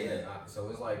about to say So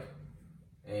it's like,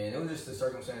 and it was just the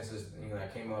circumstances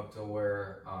that came up to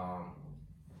where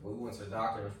we went to the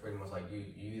doctor and it was pretty much like you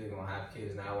either gonna have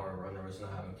kids now or run the risk of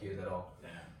not having kids at all. Yeah.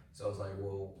 So it's like,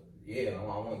 well, yeah, I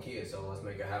want kids, so let's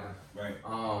make it happen. Right.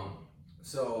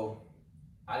 So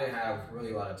I didn't have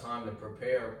really a lot of time to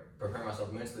prepare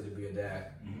myself mentally to be a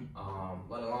dad.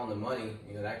 Let alone the money,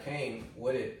 that came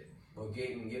with it. But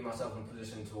getting myself in a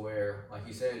position to where, like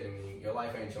you said, I mean, your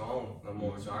life ain't your own no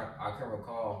more. So I can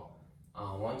recall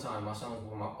one time my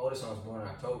oldest son was born in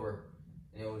October,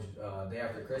 and it was day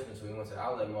after Christmas. We went to the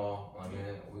outlet mall. Like,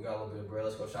 man, we got a little bit of bread.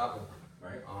 Let's go shopping.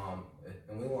 Right.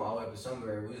 And we went all the way up to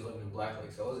Sunbury. We was living in Black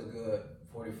Lake, so it was a good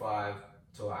 45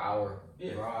 to an hour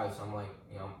drive. So I'm like,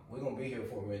 we're gonna be here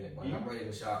for a minute. Like I'm ready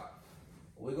to shop.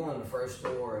 We go in the first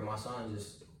store, and my son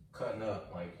just cutting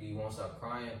up. Like he won't stop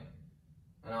crying.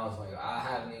 And I was like, I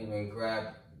haven't even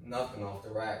grabbed nothing off the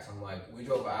racks. I'm like, we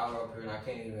drove an hour up here, and I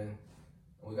can't even.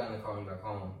 We got in the car and back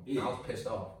home. I was pissed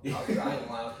off. I ain't gonna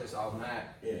lie, I was pissed off, mad.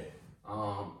 And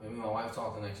me and my wife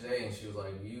talked the next day, and she was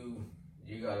like, you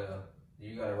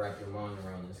gotta wrap your mind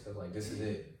around this, because like this is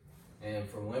it. And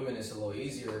for women, it's a little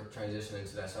easier transitioning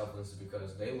to that selflessness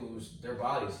because they lose their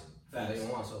bodies that they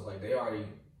want. So it's like they already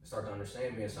start to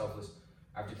understand being selfless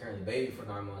after carrying the baby for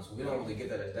 9 months. We don't really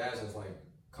get that as dads. It's like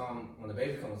when the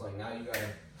baby comes, like now you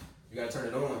gotta turn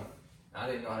it on. I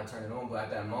didn't know how to turn it on, but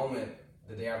at that moment,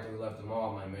 the day after we left the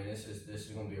mall, I'm like, man, this is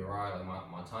gonna be a ride. Like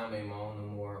my time ain't my own no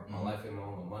more. My life ain't my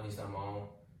own. My money's not my own.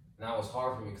 And that was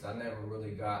hard for me because I never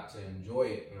really got to enjoy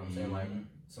it. You know what I'm saying? Like,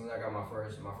 as soon as I got my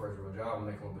first real job, I'm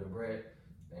making a little bit of bread.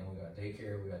 Then we got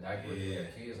daycare, we got diapers, we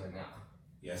got kids. Like, nah.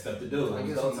 Yeah, stuff to do. Can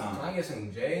I get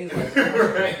some J's? Like,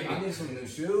 I need some new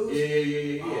shoes.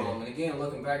 Yeah. And again,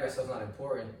 looking back, that stuff's not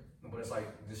important. But it's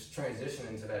like this transition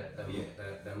into that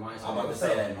mindset. I'm about to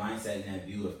say that mindset and that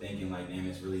view of thinking like, damn,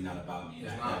 it's really not about me.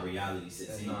 That reality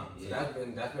sits in. So that's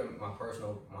been my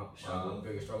personal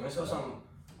biggest struggle. And it's still something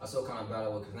I still kind of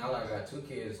battle with, because now that I got 2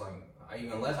 kids, like I got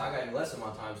even less of my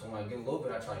time. So when I get a little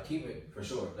bit, I try to keep it. For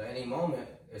sure. At any moment,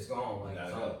 it's gone. Like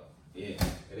yeah.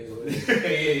 It is what it is.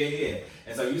 yeah.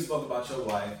 And so you spoke about your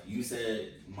wife. You said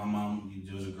my mom,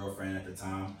 you was your girlfriend at the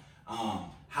time.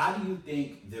 How do you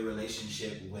think the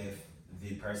relationship with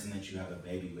the person that you have a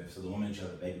baby with, so the woman that you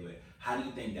have a baby with, how do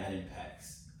you think that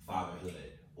impacts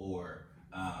fatherhood or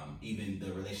even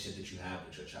the relationship that you have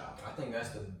with your child? I think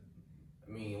that's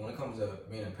I mean, when it comes to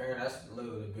being a parent, that's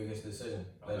literally the biggest decision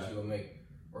that you will make,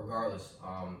 regardless.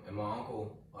 And my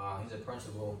uncle, he's a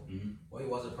principal. Well, he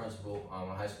was a principal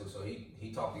in high school, so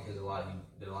he taught the kids a lot. He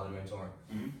did a lot of mentoring.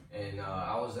 And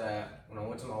when I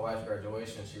went to my wife's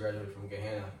graduation, she graduated from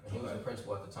Gahanna, and he was a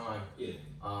principal at the time. Yeah.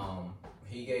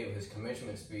 He gave his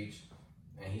commencement speech,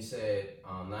 and he said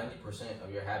 90%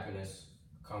 of your happiness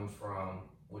comes from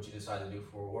what you decide to do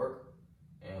for work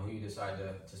and who you decide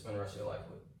to spend the rest of your life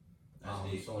with.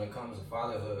 So when it comes to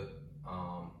fatherhood,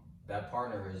 that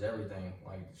partner is everything.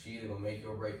 Like, she either gonna make you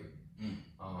or break you.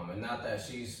 And not that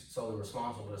she's solely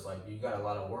responsible, but it's like you got a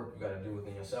lot of work you got to do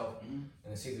within yourself, and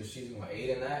it's either she's gonna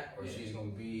aid in that or she's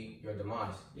gonna be your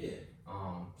demise. Yeah.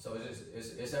 So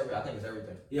it's every. I think it's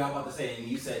everything. Yeah, I'm about to say, and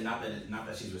you said not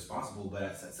that she's responsible,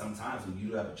 but sometimes when you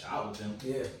do have a child with them,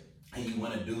 and you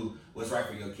want to do what's right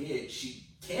for your kid, she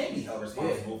can be held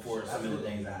responsible for some of the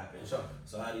things that happen. Sure.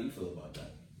 So how do you feel about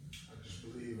that? I just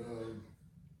believe.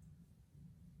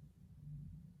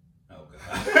 Oh God.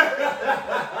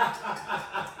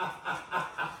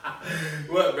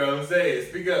 What, bro? Say it.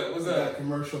 Speak up. What's up?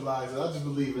 Commercialize it. I just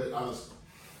believe that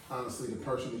honestly, the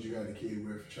person that you got a kid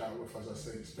with, child with, as I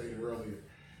stated earlier,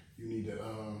 you need to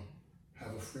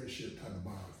have a friendship type of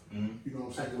bond. You know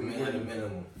what I'm saying? At the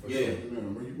minimum.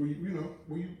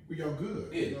 Where y'all good.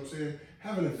 Yeah. You know what I'm saying?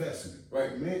 Have an investment.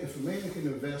 Right. If a man can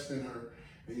invest in her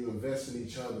and you invest in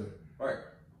each other, right,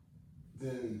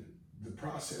 then the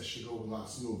process should go a lot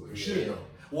smoother. It should go.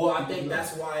 Well, I think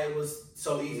that's why it was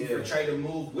so easy for Trey to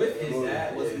move with his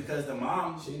dad was because the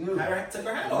mom took her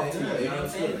hat off to him. You know what I'm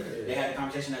saying? They had a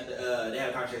conversation at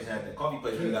the coffee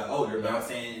place when he got older. But I'm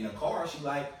saying in the car, she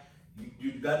like,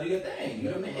 you gotta do your thing.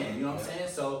 You're the man. You know what I'm saying?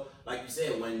 So like you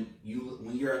said, when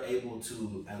you're able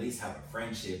to at least have a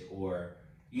friendship, or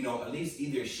at least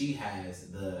either she has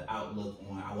the outlook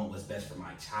on I want what's best for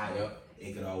my child.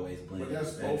 It could always blend. But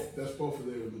that's both of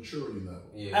their maturity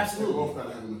level. Yeah, absolutely. They both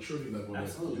gotta have a maturity level.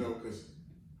 Absolutely. Because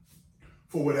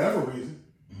for whatever reason,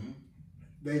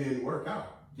 they didn't work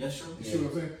out. That's true. You see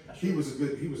what I'm saying?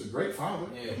 He was a great father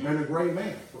and a great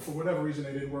man, but for whatever reason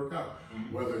they didn't work out.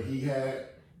 Whether he had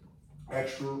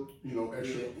extra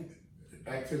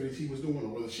activities he was doing, or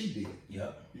whether she did.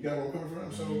 Yep. You got where I'm coming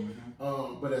from?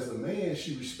 So, but as a man,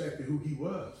 she respected who he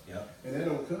was. Yep. And that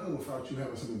don't come without you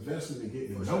having some investment in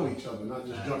getting to know each other, not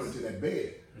just jumping into that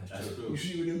bed. That's true. You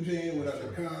see what I'm saying? Without the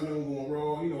condom going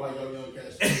raw, you know how y'all young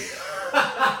cats.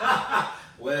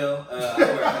 Well, I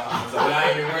wear condoms, so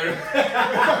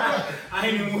I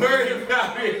ain't even worried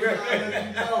about it.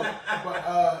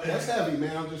 But that's heavy,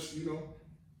 man. I'm just,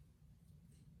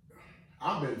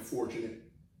 I've been fortunate,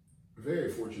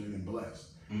 very fortunate and blessed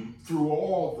through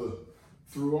all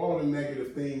the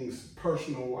negative things,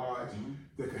 personal wise,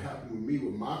 that could happen with me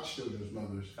with my children's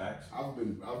mothers. Facts. I've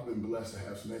been blessed to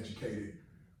have some educated,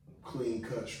 clean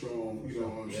cut, strong, you know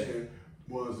what I'm saying,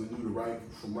 ones that knew the right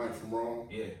from wrong.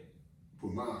 Yeah.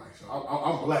 With mine, so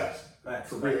I'm blessed. Facts.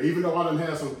 For real. Even though I done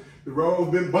had the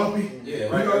road's been bumpy. Yeah.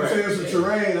 You know what I'm saying? Some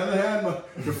terrain. I done had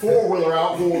the 4-wheeler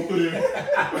out going through there.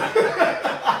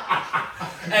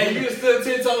 Hey, you stood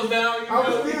 10 toes down. I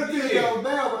was still 10 toes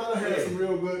down, but I done had some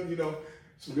real good,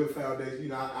 some good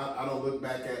foundations. I don't look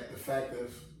back at the fact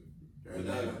of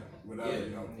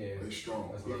they're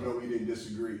strong. Even though we didn't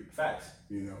disagree. Facts.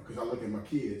 Because I look at my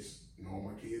kids, all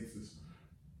my kids is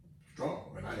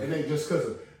strong. And it ain't just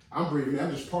because I'm breathing,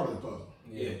 I'm just part of the puzzle.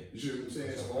 Yeah. You see what I'm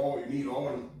saying? So you need all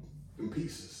them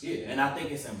pieces. Yeah, and I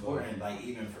think it's important,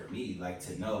 even for me,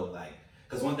 to know,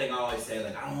 because one thing I always say,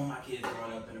 I don't want my kids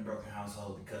growing up in a broken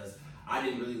household because I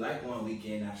didn't really like going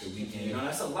weekend after weekend.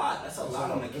 That's a lot. That's a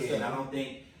lot on a kid. And I don't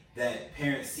think that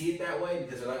parents see it that way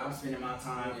because they're like, I'm spending my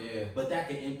time. Yeah. But that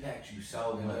can impact you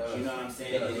so much. You know what I'm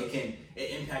saying? And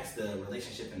it impacts the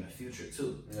relationship in the future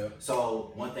too. Yeah.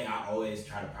 So one thing I always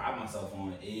try to pride myself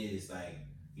on is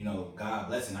God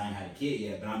bless, and I ain't had a kid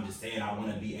yet, but I'm just saying I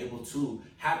want to be able to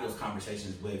have those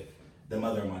conversations with the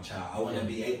mother of my child. I want to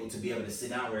be able to sit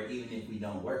down where even if we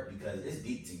don't work, because it's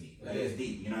deep to me. It's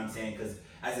deep, you know what I'm saying? Because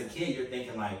as a kid, you're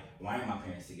thinking why aren't my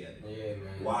parents together? Yeah,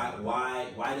 man.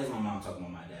 Why does my mom talk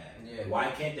about my dad? Yeah. Why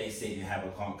can't they sit and have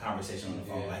a conversation on the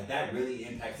phone? That really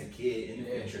impacts a kid in the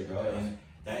future, bro. And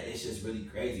that it's just really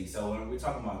crazy. So when we're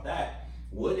talking about that,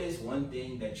 what is one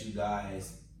thing that you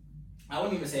guys, I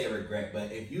wouldn't even say a regret,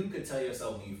 but if you could tell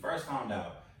yourself when you first found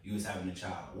out you was having a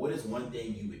child, what is one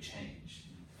thing you would change?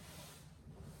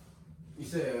 You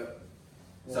said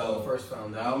first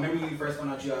found out. Remember when you first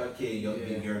found out you had a kid,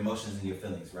 your emotions and your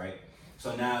feelings, right?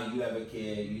 So now you have a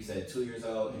kid, you said 2 years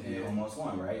old, and you're almost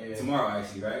 1, right? Yeah. Tomorrow,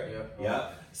 actually, right?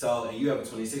 Yeah. So, and you have a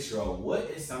 26-year-old.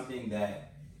 What is something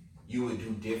that you would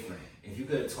do different? If you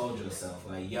could have told yourself,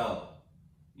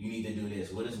 you need to do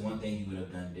this. What is one thing you would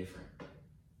have done different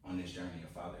on this journey of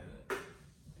fatherhood?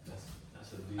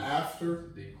 That's a deep, After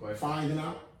deep question. finding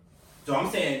out, So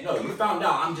I'm saying, no, you found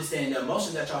out. I'm just saying the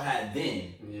emotions that y'all had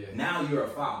then. Yeah. Now you're a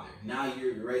father. Now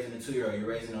you're raising a 2-year-old. You're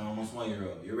raising an almost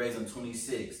 1-year-old. You're raising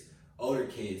 26 older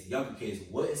kids, younger kids.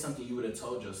 What is something you would have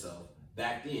told yourself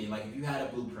back then? Like if you had a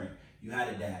blueprint, you had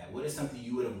a dad. What is something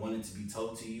you would have wanted to be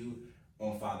told to you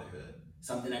on fatherhood?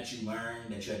 Something that you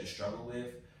learned that you had to struggle with?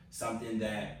 Something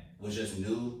that was just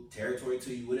new territory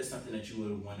to you? What is something that you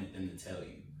would have wanted them to tell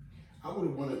you? I would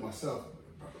have wanted myself,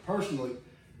 personally,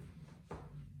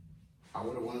 I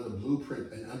would have wanted a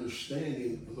blueprint and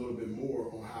understanding a little bit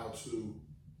more on how to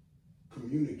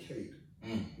communicate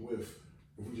with,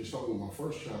 if we're just talking with my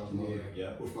first child's mother,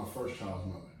 with my first child's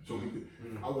mother. So we could,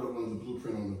 I would have wanted the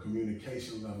blueprint on the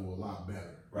communication level a lot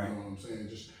better. Right. You know what I'm saying?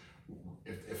 Just,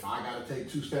 if I got to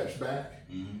take 2 steps back,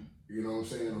 you know what I'm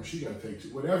saying, or she got to take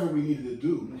 2, whatever we needed to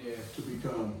do to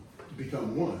become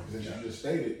one. Because as you just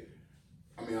stated,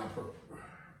 I mean,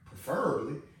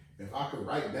 preferably, if I could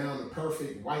write down the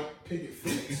perfect white picket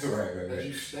fence, right. as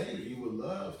you stated, you would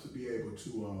love to be able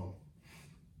to,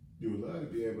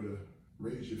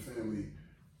 raise your family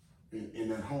in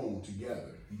that home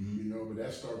together, you know. But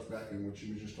that starts back in what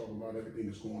you were just talking about, everything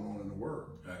that's going on in the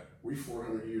world. Right. We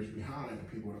 400 years behind,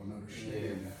 and people don't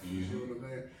understand that. You see what I'm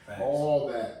saying? Facts. All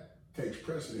that takes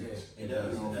precedence. It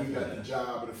does. You know, if we got the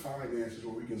job and the finances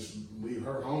where we can leave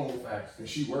her home, Facts. and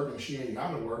she working, she ain't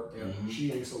gotta work.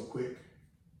 She ain't so quick.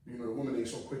 You know, the woman ain't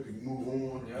so quick to move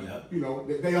on. Yep. You know,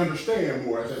 they understand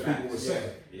more, as people would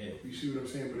say. Yeah. You see what I'm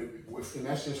saying? But and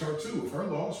that's just her too. With her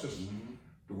loss, because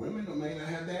the women may not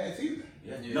have dads either.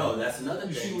 Yeah. No, that's another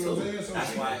You see thing what I'm too. saying? So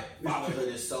That's why fatherhood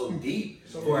is so deep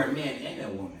So for a deep. man and a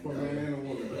woman. For a man and a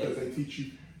woman, because they teach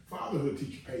you, fatherhood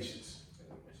teach you patience.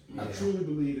 I truly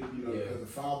believe that, you know, as a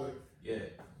father,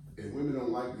 and women don't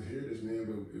like to hear this, man,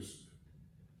 but it's,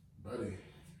 buddy,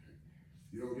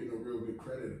 you don't get no real good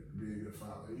credit being a good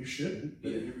father. You shouldn't.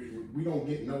 We don't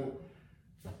get no.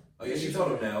 Oh yeah, she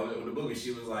told him that on the book, and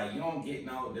she was like, "You don't get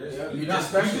no. There's you're not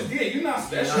special. You're not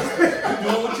special. You're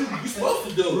doing what you're supposed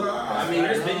to do. Right. I mean,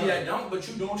 there's many that don't, but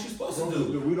you're doing what you're supposed to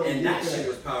do. We don't And get that shit that.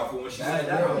 was powerful when she said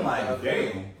that. I'm like,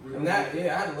 damn. And that, I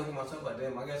had to look at myself like,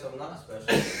 damn, I guess I'm not special.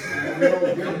 We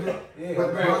don't get it.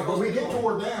 But we get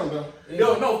tore down though.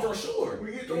 No, for sure.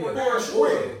 We get tore For down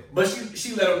sure. quick. But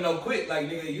she let him know quick, like,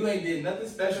 nigga, you ain't did nothing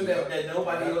special that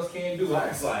nobody else can do. I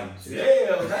was like,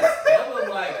 damn,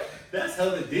 that's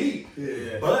hella deep.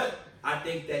 Yeah. But I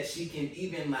think that she can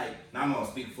even, like, I'm gonna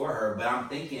speak for her, but I'm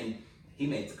thinking he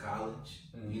made it to college.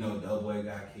 You know, Doughboy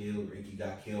got killed, Ricky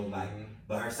got killed, like,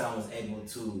 but her son was able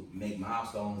to make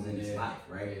milestones in his life,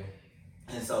 right?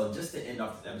 And so just to end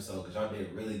off this episode, because y'all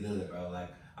did really good, bro. Like,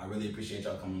 I really appreciate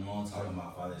y'all coming on, talking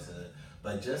about fatherhood.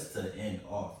 But just to end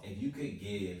off, if you could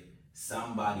give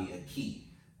somebody a key,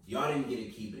 y'all didn't get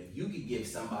a key, but if you could give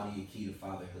somebody a key to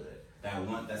fatherhood,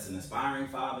 that's an aspiring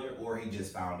father, or he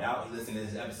just found out, he listened to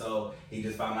this episode, he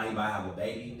just found out he about to have a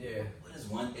baby. What is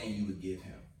one thing you would give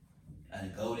him? A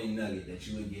golden nugget that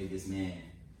you would give this man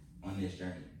on this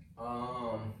journey?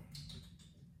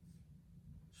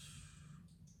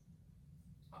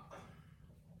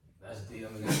 That's deep.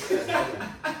 I mean, that's deep.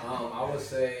 I would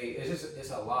say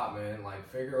it's a lot, man. Like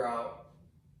figure out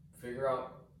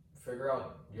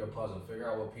your puzzle. Figure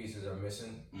out what pieces are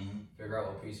missing. Figure out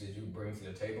what pieces you bring to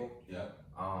the table.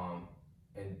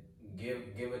 And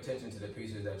give attention to the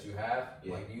pieces that you have.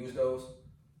 Like use those,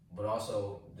 but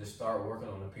also just start working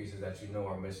on the pieces that you know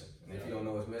are missing. And if you don't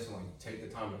know what's missing, like take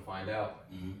the time to find out.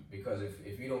 Because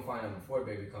if you don't find out before the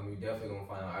baby come, you definitely gonna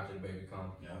find out after the baby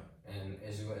come. And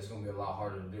it's gonna be a lot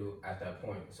harder to do at that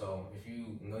point. So if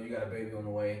you know you got a baby on the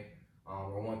way,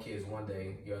 or one kid's one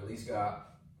day, you at least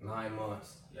got 9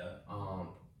 months.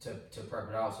 To prep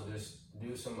it out. So just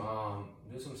do some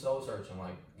soul searching.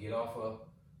 Like get off of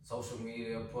social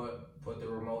media, put the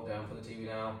remote down, put the TV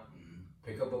down,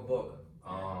 pick up a book.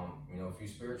 You know, if you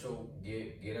spiritual,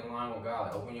 get in line with God.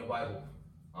 Like, open your Bible,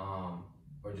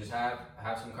 or just have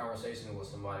some conversation with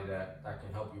somebody that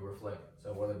can help you reflect.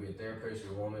 So whether it be a therapist,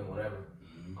 your woman, whatever,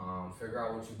 figure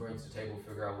out what you bring to the table.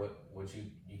 Figure out what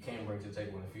you can bring to the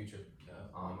table in the future,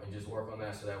 and just work on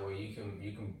that so that way you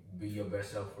can be your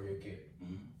best self for your kid.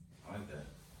 I like that.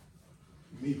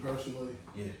 Me personally,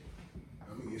 I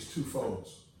mean, it's two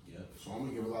folds. So I'm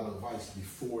gonna give a lot of advice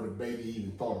before the baby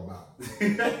even thought about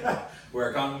it. Wear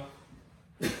a condom?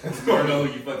 Or know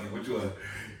who you fucking? Which one?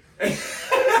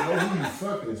 Know who you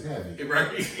fucking is heavy.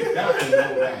 Right. You got to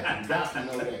know that. You got to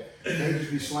know that. They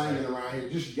just be slanging around here.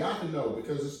 You got to know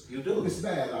because it's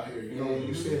bad out here. You know,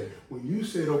 when you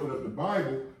said open up the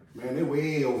Bible, Man, they're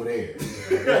way over there.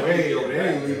 They're way over there.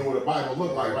 They don't even know what the Bible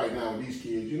look like right now with these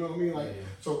kids. You know what I mean? Like,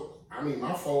 so, I mean,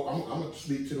 my fault, I'm going to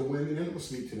speak to the women and I'm going to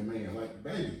speak to the man. Like,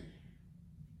 baby.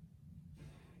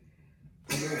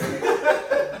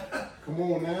 Come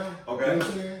on now. Okay. You know what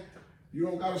I'm saying? You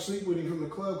don't got to sleep with him from the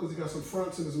club because he got some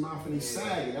fronts in his mouth and he's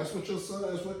sagging. That's what your son,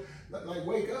 that's what, like,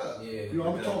 wake up. Yeah. You know,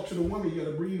 I'm going to talk to the women. You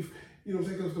got to breathe. You know what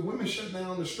I'm saying? Because the women shut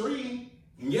down the stream.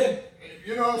 Yeah.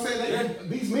 You know what I'm saying?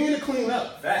 These men are clean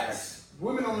up. Facts.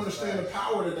 Women don't understand the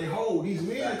power that they hold. These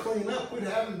men are clean up. Quit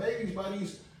having babies by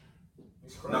these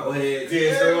knuckleheads. you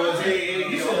Yeah,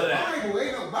 said Bible,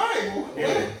 ain't no Bible.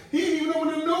 Yeah. He didn't even know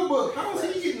in the notebook. How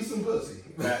is he getting some pussy?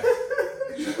 Facts.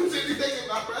 You know what I'm saying? They thinking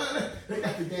about, bro, they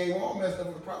got the game all messed up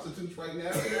with the prostitutes right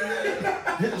now.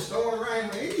 Hit the store around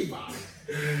with anybody.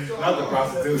 So, Not the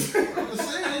prostitutes. I'm just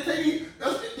saying, they can't even,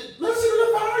 listen to the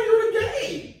value of the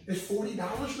game. It's $40 now.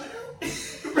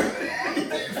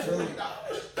 It's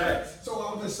 $40. Facts. So I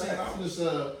was just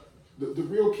saying, the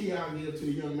real key I give to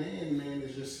the young man,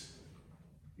 is just,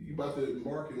 you about to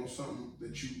embark on something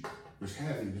that you was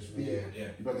having this big. Yeah.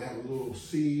 You about to have a little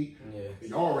seed. Yeah.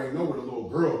 You already know what a little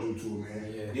girl do to a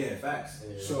man. Yeah, facts.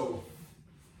 Yeah. So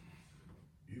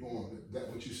you want that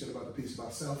what you said about the piece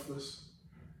about selfless,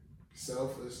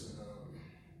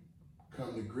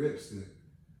 come to grips that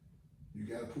you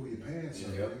got to pull your pants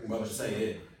up. Well, say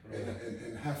it.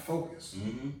 And have focus.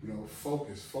 Mm-hmm. You know,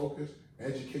 focus,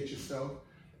 educate yourself.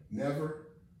 Never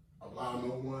allow no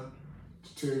one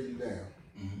to tear you down.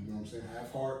 Mm-hmm. You know what I'm saying?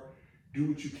 Have heart. Do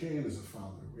what you can as a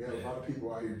father. We have a lot of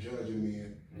people out here judging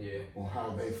men on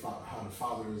how the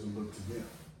fatherism look to them.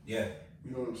 Yeah.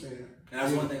 You know what I'm saying? And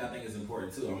that's one thing I think is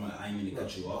important too. I ain't mean to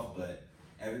cut you off, but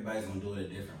everybody's gonna do it a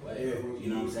different way. Yeah. You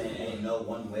know what I'm saying? Ain't no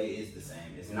one way is the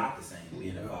same. It's not the same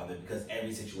being a father because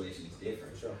every situation is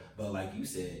different. Sure. But like you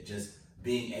said, just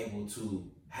being able to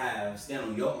stand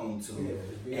on your own too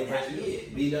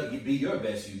and be your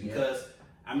best you. Because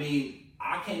I mean,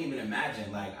 I can't even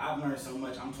imagine. Like I've learned so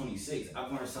much. I'm 26.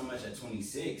 I've learned so much at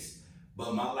 26.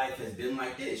 But my life has been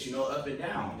like this, you know, up and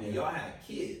down. And y'all had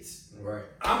kids. Right.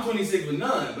 I'm 26 with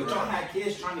none, but y'all had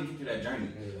kids trying to get through that journey.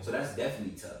 So that's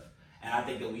definitely tough. And I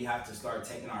think that we have to start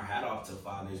taking our hat off to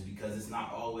fathers because it's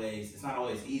not always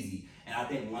easy. And I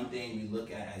think one thing we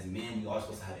look at as men, we are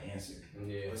supposed to have the answer.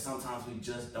 Yeah. But sometimes we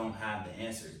just don't have the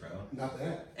answers, bro. Not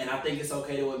that. And I think it's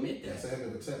okay to admit that. That's a heck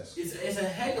of a test. It's a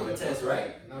heck of a test,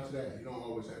 right? Not that. You don't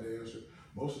always have the answer.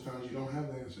 Most of the times you don't have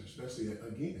the answer, especially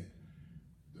again.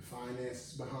 The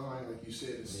finances behind, like you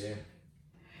said, it's,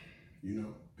 you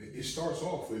know, it starts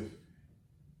off with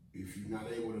if you're not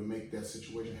able to make that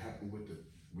situation happen with the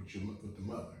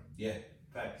mother. Yeah,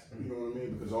 facts. You know what I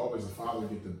mean? Because always the father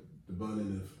get the bun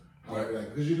end of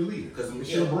because you're the leader. Because it's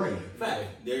Yeah. your brain. Fact.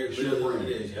 There It's literally your what it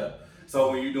brain. is, yep.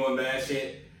 So when you're doing bad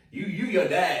shit, you your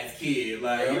dad's kid.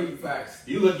 Like Facts.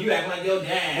 you act like your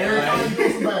dad. Every like- time you do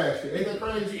some bad shit, ain't that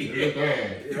crazy? Your dad.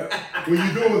 When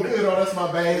you doing good, oh, that's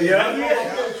my baby. I'm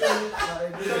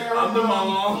the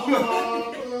mom.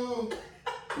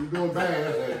 You doing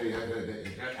bad?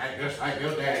 That's like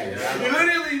your dad. You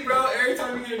literally, bro, every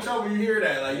time you get in trouble, you hear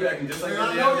that. Like, you acting just like your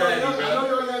I damn know daddy, y'all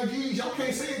bro. young G's. Y'all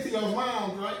can't say it to y'all's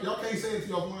moms, right? Y'all can't say it to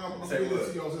y'all's mom. I'm Say saying what? this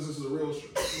to y'all since this is a real show.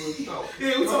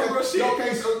 Yeah, we talking real shit. Y'all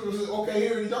can't say, okay,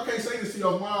 here, y'all can't say this to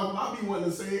y'all's mom. I'll be wanting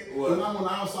to say it What? when I'm on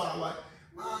the outside, like,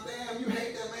 Mom, damn, you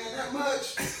hate that man that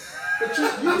much. But you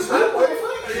too,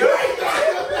 boyfriend. You hate that.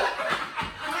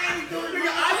 I ain't doing Nigga,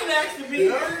 it. I didn't ask to be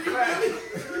here.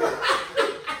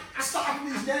 Stop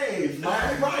these games,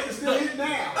 man. Right, it's still hitting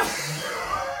now.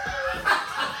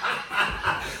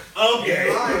 Okay.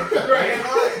 Right.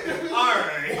 All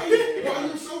right. Why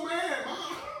you so mad,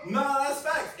 Mom? No, that's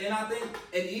facts. And I think,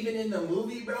 and even in the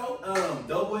movie, bro,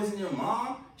 Doughboys and Your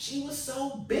Mom, she was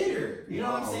so bitter. You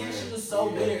know what I'm saying? man. She was so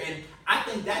bitter. And I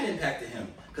think that impacted him.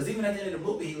 Because even at the end of the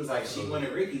movie, he was like, she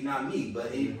wanted Ricky, not me.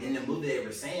 But in the movie, they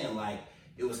were saying, like,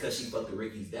 it was because she fucked with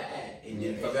Ricky's dad and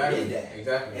didn't fuck with his dad.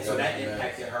 Exactly. And so that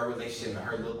impacted her relationship and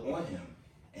her look on him.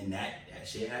 And that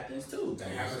shit happens too. That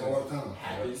happens all the time.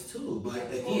 Happens too. But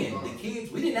again, the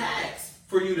kids, we didn't ask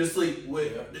for you to sleep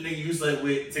with the nigga you slept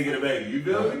with to get a baby. You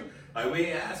feel me? Like, we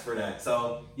didn't ask for that.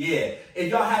 So, yeah. If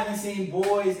y'all haven't seen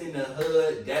Boys in the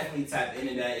Hood, definitely tap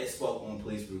into that. It spoke on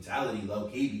police brutality,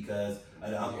 low-key, because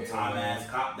of the Uncle Tom ass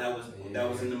cop that was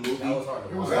in the movie. That was hard to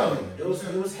It was watch. heavy.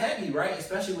 It was heavy, right?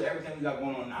 Especially with everything we got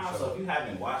going on now. So if you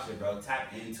haven't watched it, bro,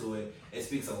 tap into it. It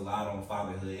speaks a lot on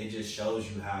fatherhood. It just shows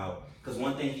you how, because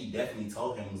one thing he definitely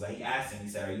told him was like, he asked him, he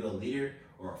said, are you a leader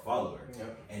or a follower?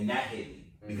 Yep. And that hit me.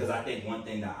 Because I think one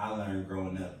thing that I learned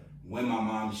growing up, when my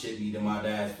mom shipped me to my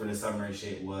dad's for the summer and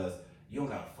shit, was you don't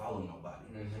gotta follow nobody.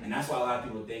 And that's why a lot of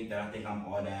people think that I think I'm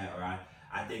all that, or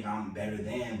I think I'm better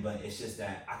than, but it's just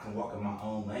that I can walk in my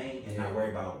own lane and not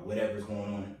worry about whatever's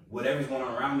going on. Whatever's going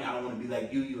on around me, I don't want to be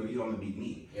like you or you don't want to be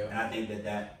me. Yep. And I think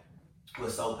that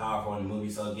was so powerful in the movie.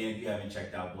 So again, if you haven't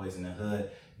checked out Boys in the Hood,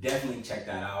 definitely check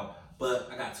that out. But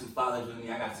I got 2 fathers with me.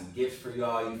 I got some gifts for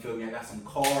y'all. You feel me? I got some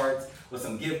cards with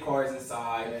some gift cards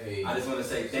inside. Hey. I just want to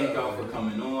say thank y'all for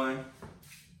coming on.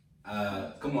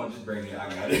 Come on, just bring it. I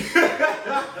got it.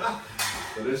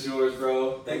 So this is yours,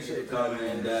 bro. Thanks for coming.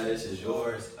 And this is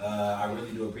yours. I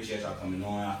really do appreciate y'all coming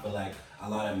on. I feel like a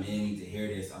lot of men need to hear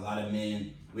this. A lot of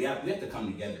men, we have to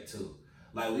come together too.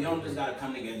 Like, we don't just gotta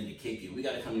come together to kick it. We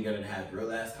gotta come together to have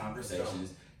real ass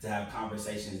conversations. To have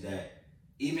conversations that,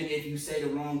 even if you say the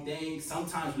wrong thing,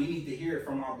 sometimes we need to hear it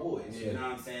from our boys. You know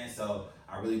what I'm saying? So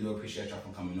I really do appreciate y'all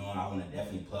for coming on. I want to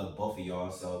definitely plug both of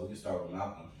y'all. So we can start with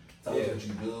Malcolm. Tell us what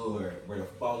you do or where to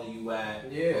follow you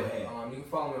at. Yeah, Go ahead. you can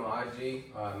follow me on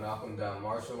IG,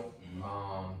 Malcolm.Marshall.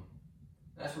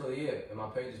 That's really it. And my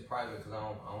page is private because I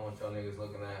don't want y'all niggas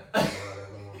looking at.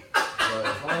 But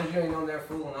as long as you ain't on there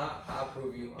fooling, I'll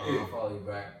approve you. I'll follow you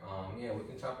back. Yeah, we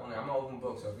can chop on there. I'm an open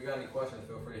book, so if you got any questions,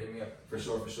 feel free to hit me up. For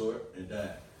sure. And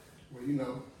that. Well, you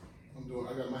know,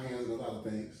 I got my hands in a lot of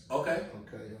things. Okay.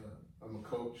 I'm a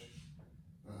coach.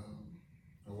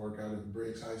 I work out at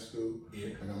Briggs High School. Yeah.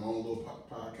 I got my own little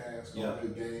podcast called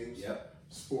Good Games. Yep.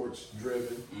 Sports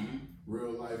driven,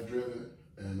 real life driven,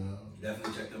 and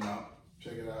Definitely check them out.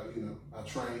 check it out. You know, I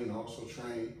also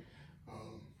train,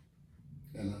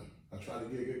 and I try to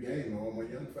get a good game to all my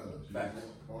young fellas. Facts.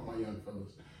 All my young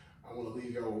fellas. I want to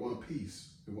leave y'all with one piece.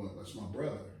 That's my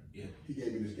brother. Yeah. He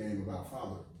gave me this game about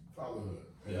fatherhood.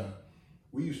 And,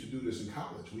 we used to do this in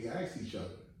college. We asked each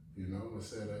other, you know, and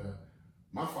said,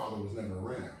 my father was never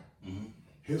around.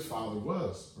 His father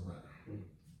was around.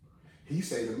 He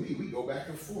say to me, we go back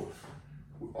and forth.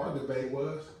 Our debate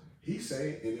was, he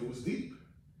say, and it was deep.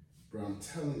 But I'm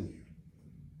telling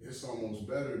you, it's almost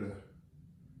better to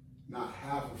not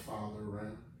have a father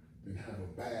around than have a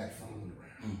bad father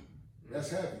around.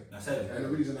 That's heavy. That's heavy. And the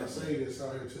reason I say this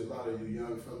out here to a lot of you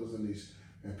young fellas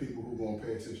and people who gonna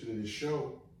pay attention to this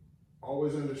show,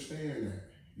 always understand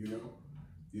that, you know,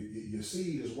 your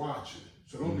seed is watching.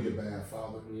 So don't be a bad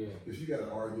father. Yeah. If you got an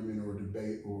argument or a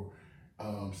debate or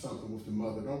something with the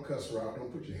mother, don't cuss her out.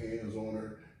 Don't put your hands on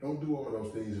her. Don't do all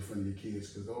those things in front of your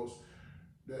kids, because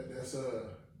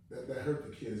that hurt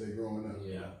the kids as they growing up.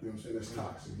 Yeah. You know what I'm saying? That's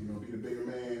toxic. You know, be the bigger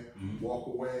man, walk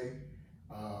away.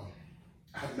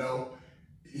 I know,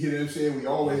 you know what I'm saying? We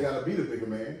always got to be the bigger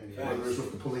man, whether it's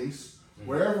with the police,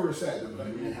 wherever it's at, the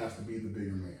black man has to be the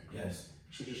bigger man. Yes.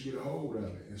 So just get a hold of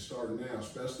it and start now,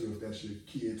 especially if that's your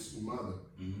kid's mother.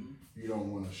 You don't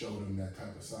want to show them that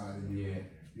type of side of you.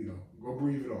 You know, go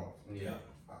breathe it off. Yeah.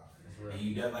 And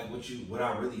you like what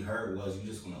I really heard was you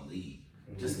just want to lead.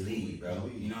 Just lead, bro.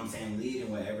 You know what I'm saying? Lead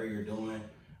in whatever you're doing.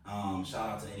 Shout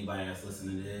out to anybody that's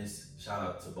listening to this. Shout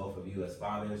out to both of you as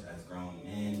fathers, as grown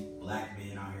men, black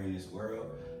men out here in this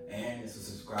world. And this is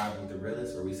Subscribe with the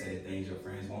Realest, where we say the things your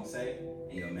friends won't say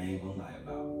and your man won't lie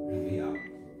about. We out.